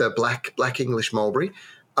mulberry, the black English mulberry.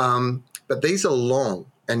 But these are long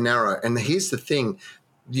and narrow. And here's the thing.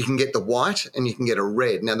 You can get the white and you can get a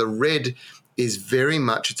red. Now, the red is very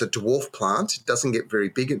much, it's a dwarf plant. It doesn't get very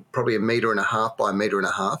big, probably 1.5 meters by 1.5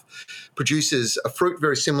 meters. Produces a fruit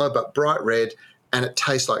very similar but bright red, and it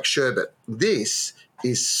tastes like sherbet. This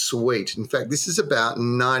is sweet. In fact, this is about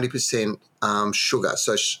 90% sugar,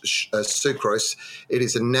 so sucrose. It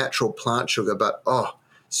is a natural plant sugar, but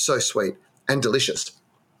so sweet and delicious.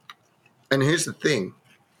 And here's the thing.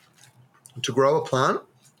 To grow a plant,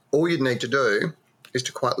 all you'd need to do is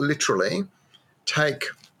to quite literally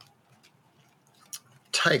take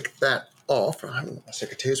that off. I haven't got my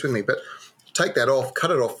secateurs with me, but take that off,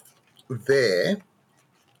 cut it off there,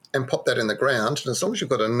 and pop that in the ground. And as long as you've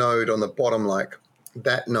got a node on the bottom like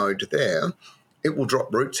that node there, it will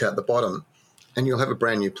drop roots out the bottom and you'll have a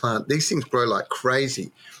brand new plant. These things grow like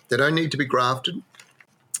crazy. They don't need to be grafted.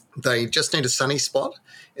 They just need a sunny spot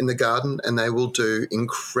in the garden and they will do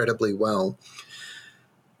incredibly well.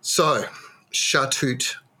 So,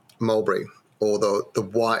 chartreuse mulberry, or the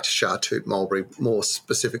white chartreuse mulberry more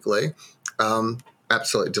specifically,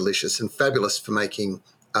 absolutely delicious and fabulous for making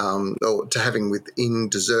or to having within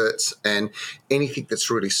desserts and anything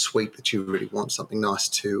that's really sweet that you really want something nice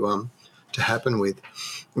to happen with.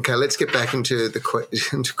 Okay, let's get back into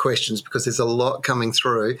into questions because there's a lot coming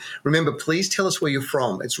through. Remember, please tell us where you're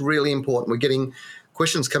from. It's really important. We're getting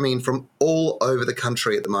questions coming in from all over the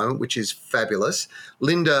country at the moment, which is fabulous.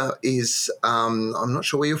 Linda is, I'm not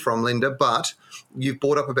sure where you're from, Linda, but you've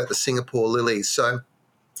brought up about the Singapore lilies. So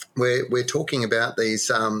we're talking about these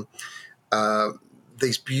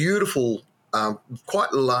beautiful,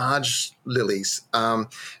 quite large lilies.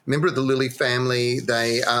 Member of the lily family.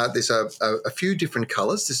 There's a few different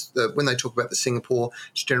colours. When they talk about the Singapore,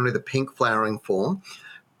 it's generally the pink flowering form.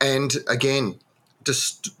 And again,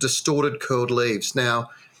 distorted curled leaves.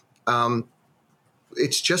 Now,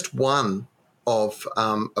 it's just one of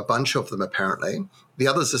a bunch of them apparently. The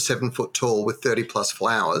others are 7 foot tall with 30 plus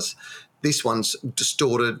flowers. This one's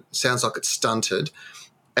distorted, sounds like it's stunted,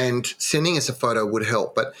 and sending us a photo would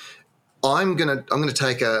help. But I'm gonna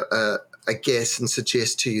take a guess and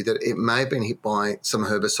suggest to you that it may have been hit by some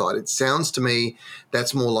herbicide. It sounds to me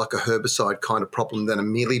that's more like a herbicide kind of problem than a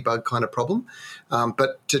mealybug kind of problem.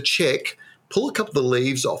 But to check, pull a couple of the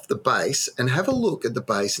leaves off the base and have a look at the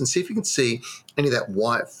base and see if you can see any of that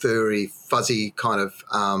white, furry, fuzzy kind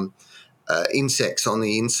of insects on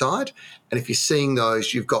the inside. And if you're seeing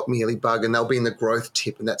those, you've got mealybug, and they'll be in the growth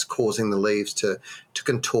tip, and that's causing the leaves to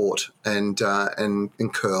contort and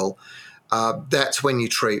curl. That's when you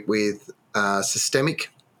treat with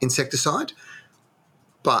systemic insecticide.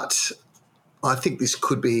 But I think it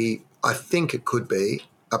could be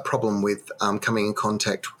a problem with coming in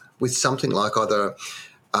contact with something like either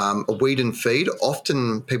a weed and feed.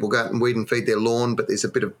 Often people go out and weed and feed their lawn, but there's a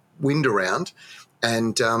bit of wind around,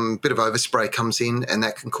 and a bit of overspray comes in, and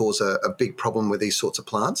that can cause a big problem with these sorts of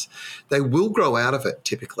plants. They will grow out of it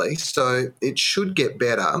typically, so it should get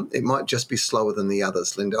better. It might just be slower than the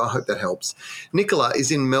others, Linda. I hope that helps. Nicola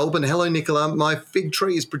is in Melbourne. Hello, Nicola. My fig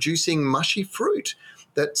tree is producing mushy fruit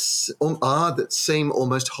that seem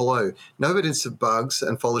almost hollow. No evidence of bugs,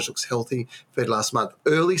 and foliage looks healthy, fed last month.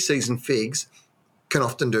 Early season figs can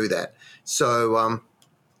often do that. So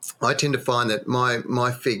I tend to find that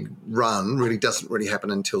my fig run really doesn't really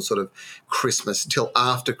happen until sort of Christmas, until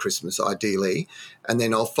after Christmas ideally, and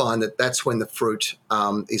then I'll find that that's when the fruit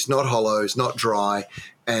is not hollow, is not dry,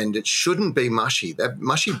 and it shouldn't be mushy. That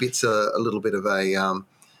mushy bits are a little bit of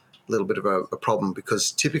a problem,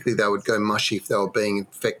 because typically they would go mushy if they were being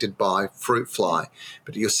infected by fruit fly.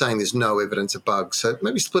 But you're saying there's no evidence of bugs, so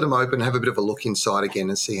maybe split them open, have a bit of a look inside again,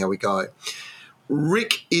 and see how we go.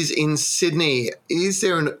 Rick is in Sydney. Is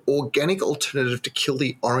there an organic alternative to kill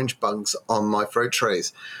the orange bugs on my fruit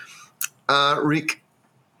trees? Rick,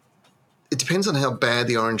 it depends on how bad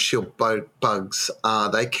the orange shield bugs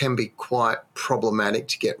are. They can be quite problematic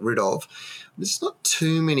to get rid of. There's not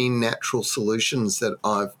too many natural solutions that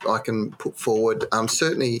I can put forward.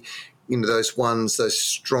 Certainly, those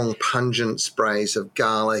strong pungent sprays of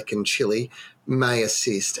garlic and chili may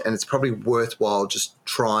assist, and it's probably worthwhile just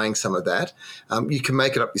trying some of that. You can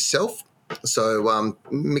make it up yourself. So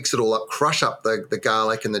mix it all up, crush up the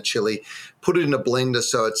garlic and the chili, put it in a blender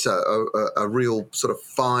so it's a real sort of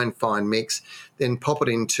fine mix. Then pop it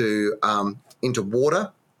into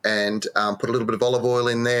water and put a little bit of olive oil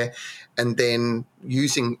in there, and then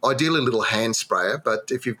using ideally a little hand sprayer,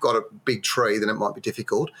 but if you've got a big tree then it might be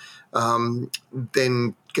difficult.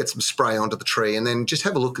 Then get some spray onto the tree and then just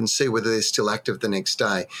have a look and see whether they're still active the next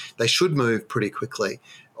day. They should move pretty quickly.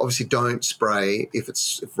 Obviously don't spray if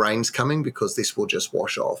rain's coming, because this will just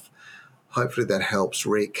wash off. Hopefully that helps,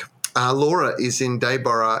 Rick. Laura is in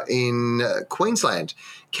Dayborough in Queensland.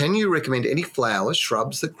 Can you recommend any flowers,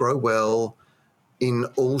 shrubs that grow well in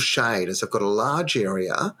all shade? As I've got a large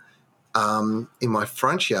area in my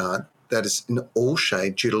front yard that is in all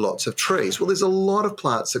shade due to lots of trees. Well, there's a lot of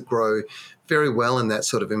plants that grow very well in that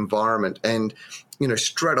sort of environment. And,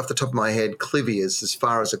 straight off the top of my head, clivias, as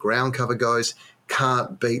far as the ground cover goes,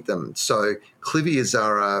 can't beat them. So clivias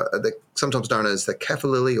are sometimes known as the kaffir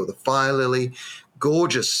lily or the fire lily,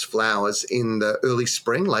 gorgeous flowers in the early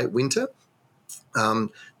spring, late winter.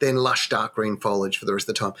 Then lush dark green foliage for the rest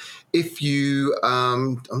of the time. If you,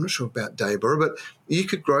 I'm not sure about Dayborough, but you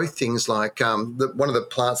could grow things like one of the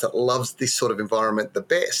plants that loves this sort of environment the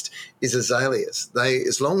best is azaleas.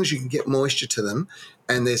 As long as you can get moisture to them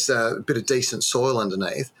and there's a bit of decent soil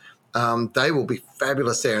underneath, they will be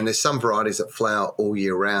fabulous there. And there's some varieties that flower all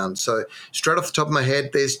year round. So straight off the top of my head,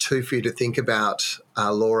 there's two for you to think about,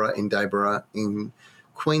 Laura in Dayborough in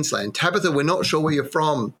Queensland. Tabitha, we're not sure where you're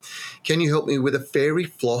from. Can you help me with a fairy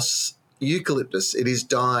floss eucalyptus? It is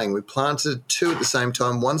dying. We planted two at the same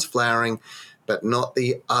time. One's flowering, but not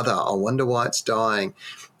the other. I wonder why it's dying.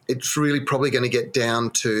 It's really probably going to get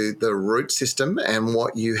down to the root system and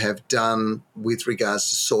what you have done with regards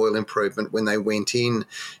to soil improvement when they went in,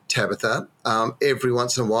 Tabitha. Every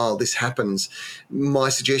once in a while this happens. My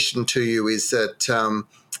suggestion to you is that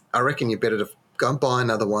I reckon you're better to go and buy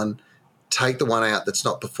another one, take the one out that's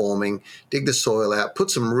not performing, dig the soil out, put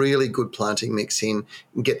some really good planting mix in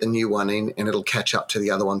and get the new one in, and it'll catch up to the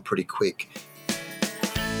other one pretty quick.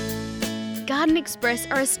 Garden Express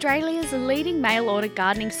are Australia's leading mail-order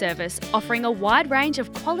gardening service, offering a wide range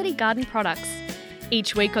of quality garden products.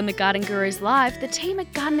 Each week on the Garden Gurus Live, the team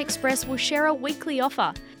at Garden Express will share a weekly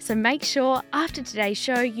offer. So make sure after today's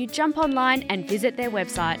show you jump online and visit their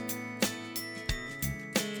website.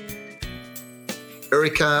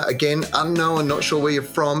 Erica, again, unknown, not sure where you're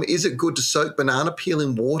from. Is it good to soak banana peel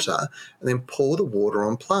in water and then pour the water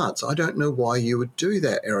on plants? I don't know why you would do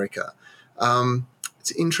that, Erica.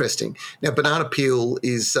 It's interesting. Now, banana peel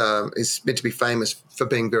is meant to be famous for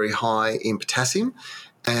being very high in potassium,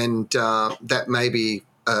 and that may be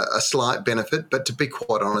a slight benefit, but to be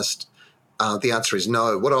quite honest, the answer is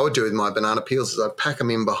no. What I would do with my banana peels is I'd pack them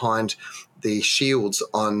in behind the shields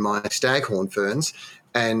on my staghorn ferns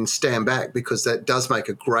and stand back, because that does make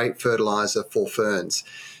a great fertiliser for ferns.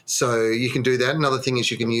 So you can do that. Another thing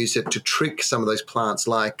is you can use it to trick some of those plants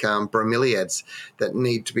like bromeliads that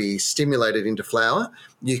need to be stimulated into flower.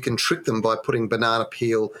 You can trick them by putting banana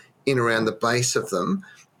peel in around the base of them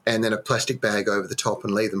and then a plastic bag over the top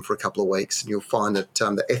and leave them for a couple of weeks. And you'll find that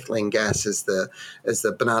the ethylene gas, as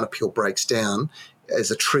the banana peel breaks down,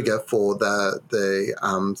 is a trigger for the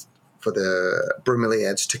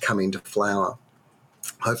bromeliads to come into flower.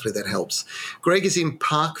 Hopefully that helps. Greg is in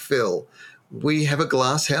Parkville. We have a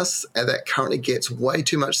glass house that currently gets way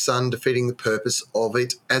too much sun, defeating the purpose of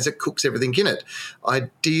it as it cooks everything in it.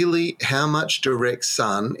 Ideally, how much direct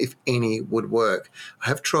sun, if any, would work? I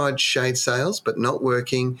have tried shade sails, but not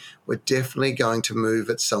working. We're definitely going to move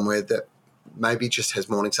it somewhere that maybe just has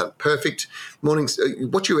morning sun. Perfect. Mornings.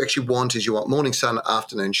 What you actually want is you want morning sun,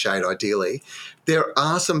 afternoon shade, ideally. There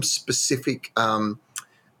are some specific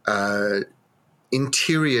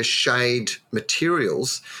interior shade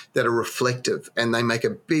materials that are reflective, and they make a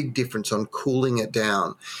big difference on cooling it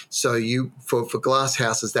down. So for glass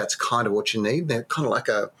houses, that's kind of what you need. They're kind of like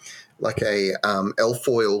a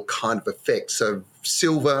alfoil kind of effect. So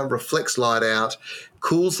silver reflects light out,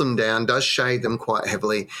 cools them down, does shade them quite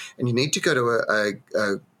heavily, and you need to go to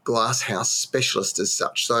a glass house specialist as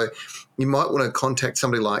such. So you might want to contact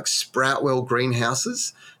somebody like Sproutwell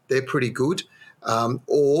Greenhouses. They're pretty good.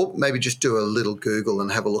 Or maybe just do a little Google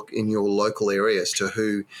and have a look in your local area as to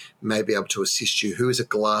who may be able to assist you, who is a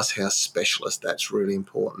glasshouse specialist. That's really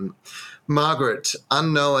important. Margaret,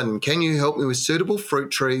 unknown, can you help me with suitable fruit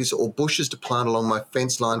trees or bushes to plant along my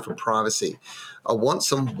fence line for privacy? I want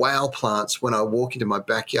some wow plants when I walk into my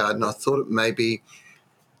backyard, and I thought maybe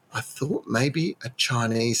a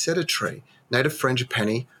Chinese cedar tree, native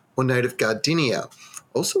frangipani, or native gardenia.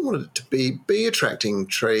 Also wanted it to be bee attracting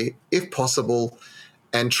tree if possible,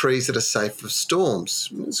 and trees that are safe for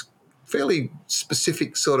storms. It's fairly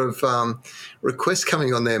specific sort of request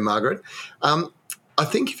coming on there, Margaret. I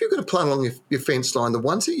think if you're going to plant along your fence line, the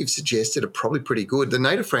ones that you've suggested are probably pretty good. The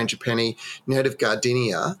native frangipani, native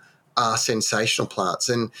gardenia are sensational plants,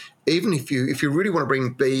 and even if you really want to bring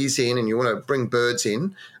bees in and you want to bring birds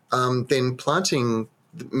in, then planting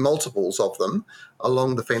multiples of them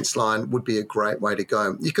along the fence line would be a great way to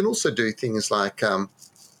go. You can also do things like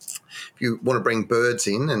if you want to bring birds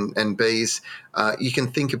in and bees, you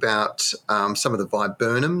can think about some of the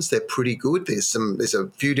viburnums. They're pretty good. There's a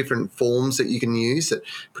few different forms that you can use that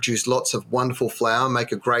produce lots of wonderful flower,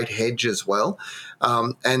 make a great hedge as well.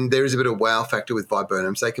 And there is a bit of wow factor with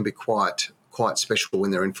viburnums. They can be quite special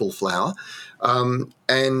when they're in full flower.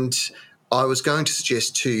 And I was going to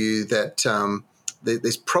suggest to you that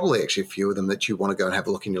there's probably actually a few of them that you want to go and have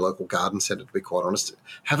a look in your local garden centre, to be quite honest.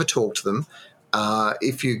 Have a talk to them.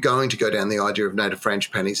 If you're going to go down the idea of native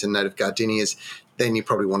frangipanis and native gardenias, then you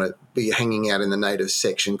probably want to be hanging out in the native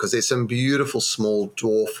section, because there's some beautiful small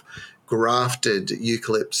dwarf grafted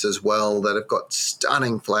eucalypts as well that have got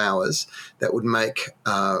stunning flowers that would make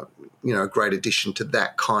a great addition to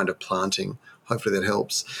that kind of planting. Hopefully that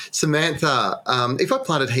helps. Samantha, if I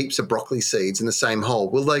planted heaps of broccoli seeds in the same hole,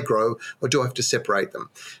 will they grow, or do I have to separate them?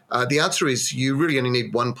 The answer is you really only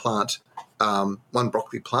need one plant, one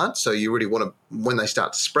broccoli plant. So you really want to, when they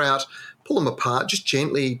start to sprout, pull them apart, just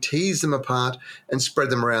gently tease them apart and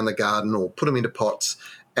spread them around the garden, or put them into pots,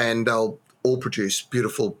 and they'll all produce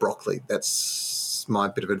beautiful broccoli. That's my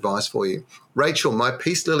bit of advice for you. Rachel, my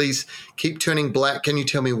peace lilies keep turning black. Can you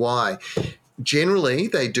tell me why? Generally,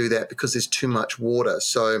 they do that because there's too much water.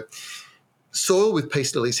 So soil with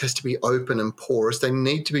peace lilies has to be open and porous. They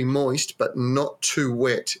need to be moist but not too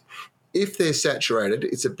wet. If they're saturated,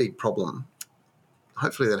 it's a big problem.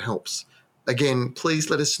 Hopefully that helps. Again,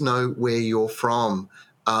 please let us know where you're from.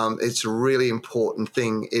 It's a really important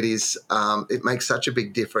thing. It is. It makes such a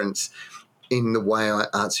big difference in the way I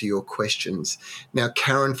answer your questions. Now,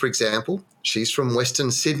 Karen, for example, she's from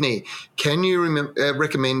Western Sydney. Can you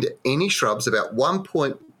recommend any shrubs about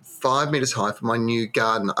 1.5 metres high for my new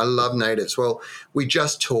garden? I love natives. Well, we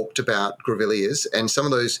just talked about grevilleas, and some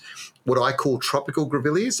of those, what I call tropical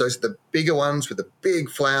grevilleas, those are the bigger ones with the big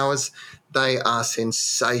flowers. They are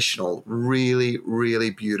sensational, really,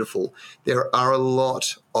 really beautiful. There are a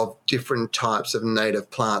lot of different types of native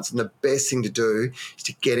plants, and the best thing to do is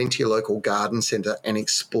to get into your local garden centre and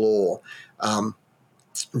explore.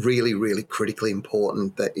 Really, really critically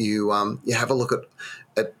important that you have a look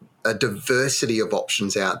at a diversity of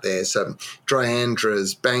options out there. So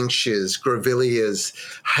Diandras, Banksias, Grevilleas,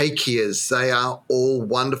 Hakeas, they are all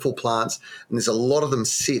wonderful plants, and there's a lot of them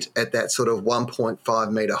sit at that sort of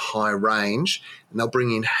 1.5 metre high range, and they'll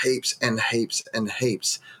bring in heaps and heaps and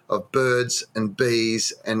heaps of birds and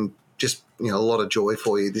bees and just, a lot of joy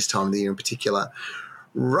for you this time of the year in particular.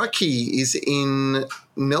 Rucky is in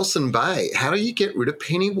Nelson Bay. How do you get rid of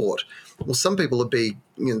pennywort? Well, some people would be,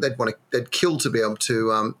 they'd kill to be able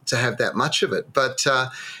to have that much of it. But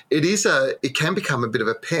it can become a bit of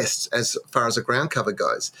a pest as far as a ground cover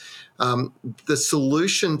goes. The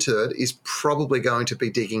solution to it is probably going to be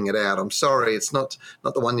digging it out. I'm sorry, it's not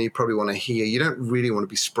the one that you probably want to hear. You don't really want to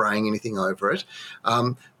be spraying anything over it.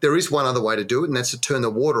 There is one other way to do it, and that's to turn the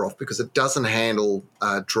water off, because it doesn't handle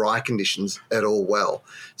dry conditions at all well.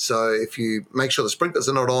 So if you make sure the sprinklers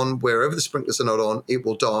are not on, wherever the sprinklers are not on, it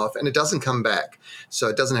will die off, and it doesn't come back. So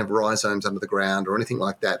it doesn't have rhizomes under the ground or anything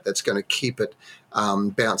like that that's going to keep it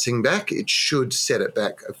bouncing back. It should set it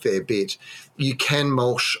back a fair bit. You can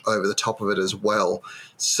mulch over the top of it as well.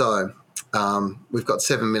 So we've got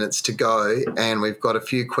 7 minutes to go, and we've got a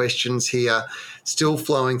few questions here still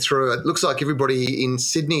flowing through. It looks like everybody in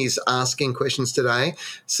Sydney is asking questions today.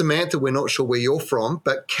 Samantha, we're not sure where you're from,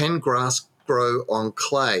 but can grass grow on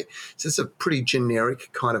clay? So it's a pretty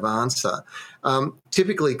generic kind of answer.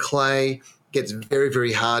 Typically, clay gets very,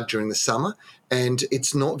 very hard during the summer, and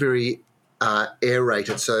it's not very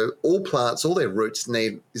aerated. So all plants, all their roots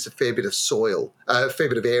need is a fair bit of soil, a fair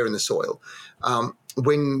bit of air in the soil.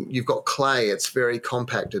 When you've got clay, it's very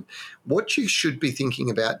compacted. What you should be thinking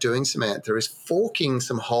about doing, Samantha, is forking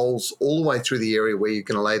some holes all the way through the area where you're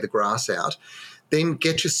going to lay the grass out. Then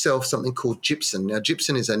get yourself something called gypsum. Now,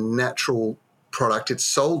 gypsum is a natural product. It's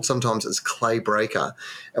sold sometimes as clay breaker.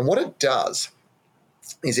 And what it does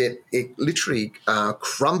is it literally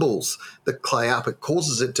crumbles the clay up. It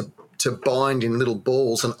causes it to bind in little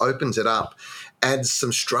balls and opens it up, adds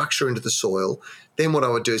some structure into the soil. Then what I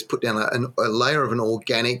would do is put down a layer of an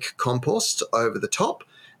organic compost over the top,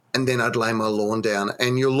 and then I'd lay my lawn down.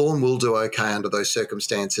 And your lawn will do okay under those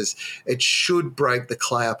circumstances. It should break the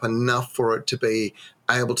clay up enough for it to be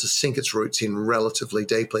able to sink its roots in relatively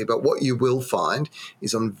deeply. But what you will find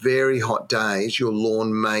is on very hot days, your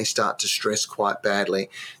lawn may start to stress quite badly.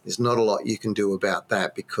 There's not a lot you can do about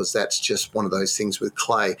that, because that's just one of those things with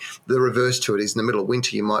clay. The reverse to it is in the middle of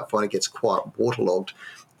winter, you might find it gets quite waterlogged.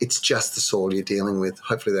 It's just the soil you're dealing with.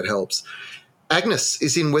 Hopefully that helps. Agnes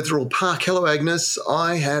is in Wetherill Park. Hello, Agnes.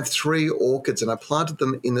 I have 3 orchids and I planted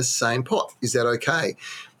them in the same pot. Is that okay?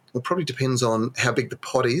 Well, it probably depends on how big the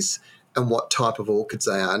pot is and what type of orchids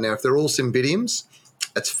they are. Now, if they're all cymbidiums,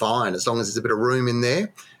 that's fine. As long as there's a bit of room in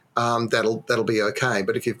there, that'll be okay.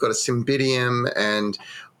 But if you've got a cymbidium and,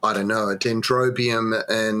 I don't know, a dendrobium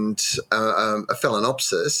and a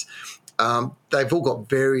phalaenopsis, they've all got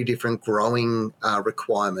very different growing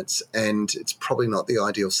requirements, and it's probably not the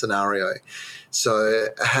ideal scenario. So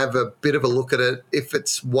have a bit of a look at it. If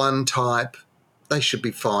it's one type, they should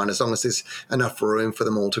be fine as long as there's enough room for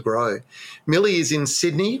them all to grow. Millie is in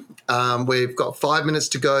Sydney. We've got 5 minutes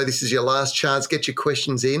to go. This is your last chance. Get your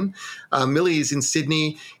questions in. Millie is in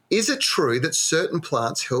Sydney. Is it true that certain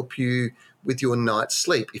plants help you with your night's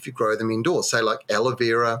sleep if you grow them indoors, say like aloe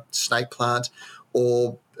vera, snake plant,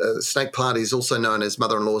 or snake plant is also known as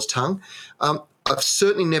mother-in-law's tongue? I've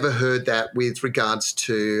certainly never heard that with regards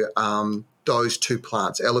to those 2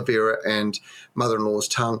 plants, aloe vera and mother-in-law's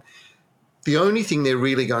tongue. The only thing they're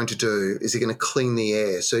really going to do is they're going to clean the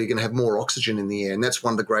air, so you're going to have more oxygen in the air, and that's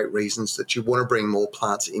one of the great reasons that you want to bring more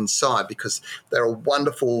plants inside, because they're a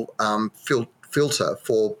wonderful filter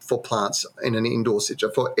for plants in an indoor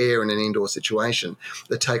situation, for air in an indoor situation.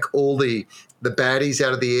 They take all the baddies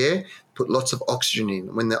out of the air, put lots of oxygen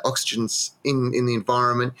in. When the oxygen's in the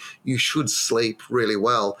environment, you should sleep really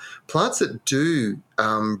well. Plants that do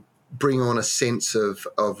bring on a sense of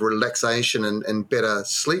relaxation and better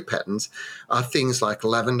sleep patterns are things like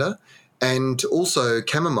lavender and also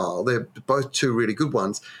chamomile. They're both 2 really good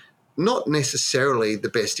ones. Not necessarily the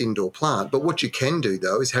best indoor plant, but what you can do,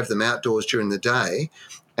 though, is have them outdoors during the day,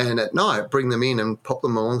 and at night bring them in and pop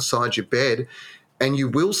them alongside your bed, and you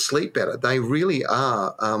will sleep better. They really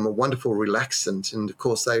are a wonderful relaxant, and, of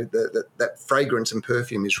course, that fragrance and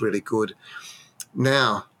perfume is really good.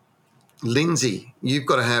 Now, Lindsay,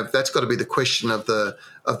 that's got to be the question of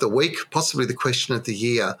the week, possibly the question of the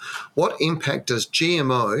year. What impact does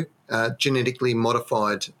GMO, genetically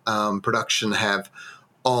modified production, have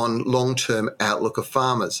on long-term outlook of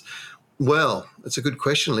farmers? Well, it's a good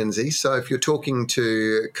question, Lindsay. So if you're talking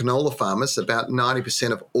to canola farmers, about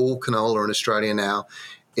 90% of all canola in Australia now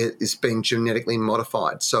is being genetically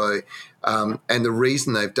modified. So, and the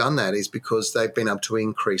reason they've done that is because they've been able to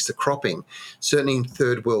increase the cropping. Certainly in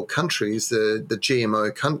third world countries, the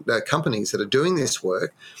GMO companies that are doing this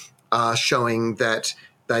work are showing that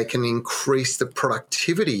they can increase the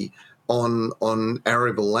productivity on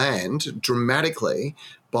arable land dramatically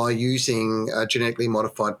by using genetically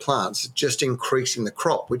modified plants, just increasing the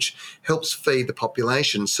crop, which helps feed the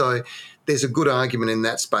population. So there's a good argument in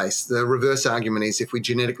that space. The reverse argument is if we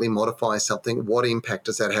genetically modify something, what impact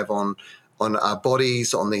does that have on our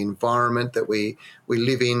bodies, on the environment that we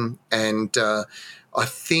live in? And I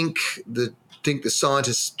think the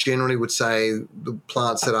scientists generally would say the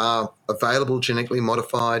plants that are available genetically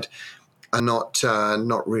modified are not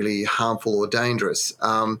really harmful or dangerous.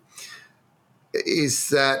 Is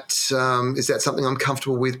that something I'm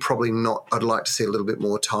comfortable with? Probably not. I'd like to see a little bit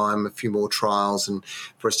more time, a few more trials, and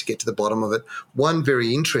for us to get to the bottom of it. One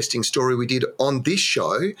very interesting story we did on this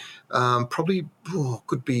show, probably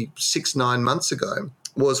could be 6-9 months ago,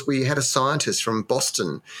 was we had a scientist from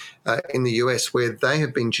Boston in the US where they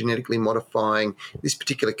have been genetically modifying, this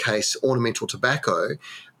particular case, ornamental tobacco,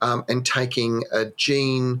 and taking a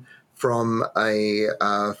gene from a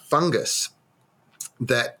fungus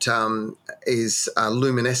that is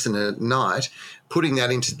luminescent at night, putting that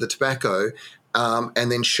into the tobacco,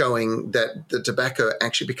 and then showing that the tobacco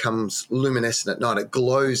actually becomes luminescent at night. It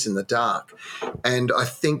glows in the dark. And I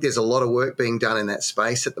think there's a lot of work being done in that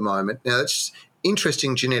space at the moment. Now, that's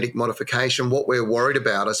interesting genetic modification. What we're worried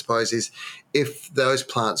about, I suppose, is if those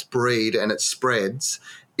plants breed and it spreads,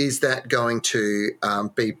 is that going to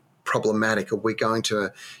be problematic? Are we going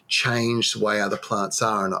to change the way other plants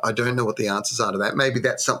are? And I don't know what the answers are to that. Maybe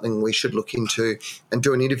that's something we should look into and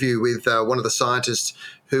do an interview with one of the scientists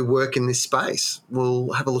who work in this space.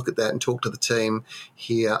 We'll have a look at that and talk to the team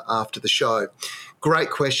here after the show. Great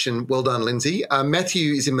question. Well done, Lindsay.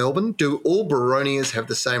 Matthew is in Melbourne. Do all Boronias have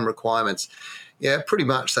the same requirements? Yeah, pretty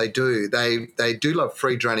much they do. They do love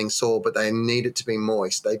free draining soil, but they need it to be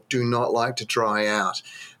moist. They do not like to dry out.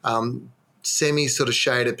 Semi sort of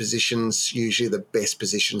shaded positions, usually the best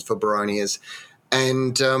positions for Boronias.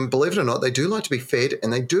 And believe it or not, they do like to be fed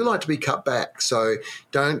and they do like to be cut back. So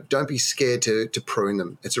don't be scared to prune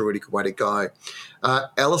them. It's a really good way to go.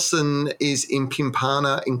 Alison is in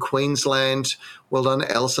Pimpana in Queensland. Well done,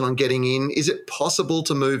 Alison, on getting in. Is it possible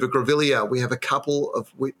to move a grevillea? We have a couple of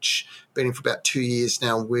which been in for about 2 years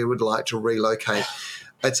now. We would like to relocate.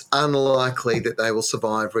 It's unlikely that they will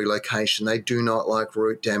survive relocation. They do not like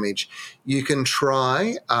root damage. You can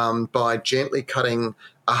try by gently cutting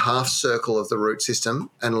a half circle of the root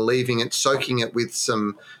system and leaving it, soaking it with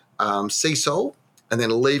some sea salt and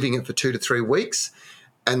then leaving it for 2 to 3 weeks,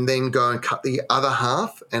 and then go and cut the other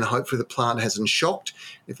half, and hopefully the plant hasn't shocked.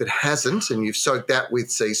 If it hasn't and you've soaked that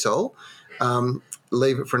with sea salt,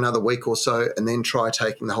 leave it for another week or so and then try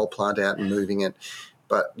taking the whole plant out and moving it.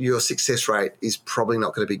 But your success rate is probably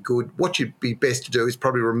not going to be good. What you'd be best to do is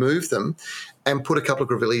probably remove them and put a couple of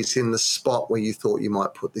grevilleas in the spot where you thought you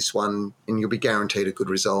might put this one, and you'll be guaranteed a good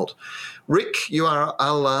result. Rick, you are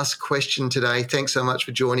our last question today. Thanks so much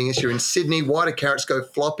for joining us. You're in Sydney. Why do carrots go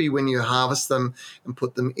floppy when you harvest them and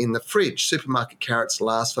put them in the fridge? Supermarket carrots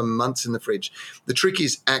last for months in the fridge. The trick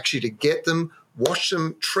is actually to get them, wash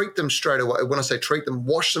them, treat them straight away. When I say treat them,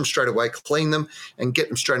 wash them straight away, clean them, and get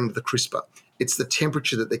them straight into the crisper. It's the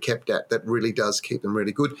temperature that they're kept at that really does keep them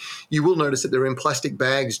really good. You will notice that they're in plastic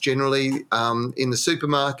bags generally in the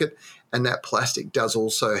supermarket, and that plastic does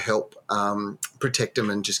also help protect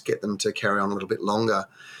them and just get them to carry on a little bit longer.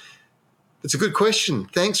 It's a good question.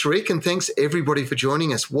 Thanks, Rick, and thanks, everybody, for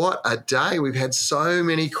joining us. What a day. We've had so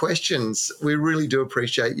many questions. We really do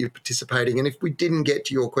appreciate you participating, and if we didn't get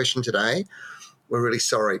to your question today, we're really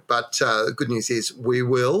sorry. But the good news is we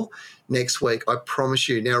will next week, I promise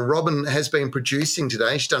you. Now, Robin has been producing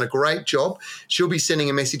today. She's done a great job. She'll be sending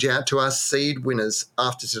a message out to our seed winners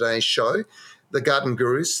after today's show. The Garden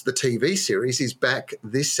Gurus, the TV series, is back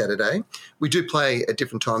this Saturday. We do play at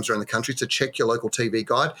different times around the country, so check your local TV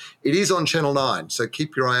guide. It is on Channel 9, so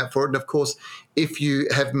keep your eye out for it. And, of course, if you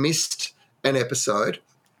have missed an episode,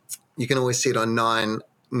 you can always see it on 9now.com.au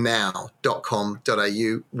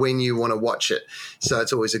when you want to watch it. So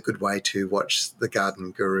it's always a good way to watch the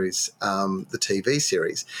Garden Gurus, the TV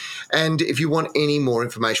series. And if you want any more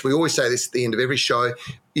information, we always say this at the end of every show,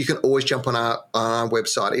 you can always jump on our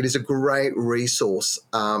website. It is a great resource.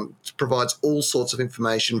 It provides all sorts of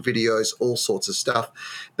information, videos, all sorts of stuff.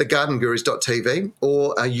 thegardengurus.tv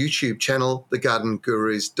or our YouTube channel,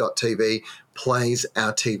 thegardengurus.tv, plays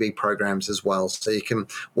our TV programs as well. So you can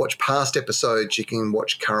watch past episodes, you can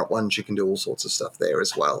watch current ones, you can do all sorts of stuff there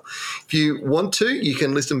as well. If you want to, you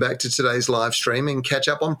can listen back to today's live stream and catch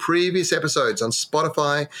up on previous episodes on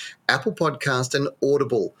Spotify, Apple Podcast and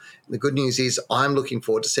Audible. The good news is I'm looking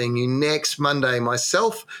forward to seeing you next Monday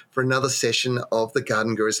myself for another session of the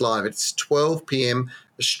Garden Gurus Live. It's 12 p.m.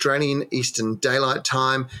 Australian Eastern Daylight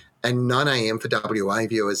Time and 9 a.m. for WA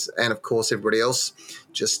viewers. And, of course, everybody else,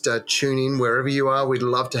 just tune in wherever you are. We'd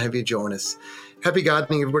love to have you join us. Happy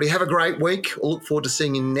gardening, everybody. Have a great week. We'll look forward to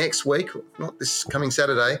seeing you next week, not this coming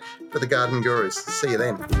Saturday, for the Garden Gurus. See you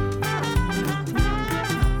then.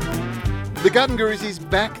 The Garden Gurus is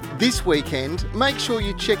back this weekend. Make sure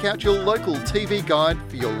you check out your local TV guide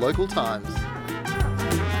for your local times.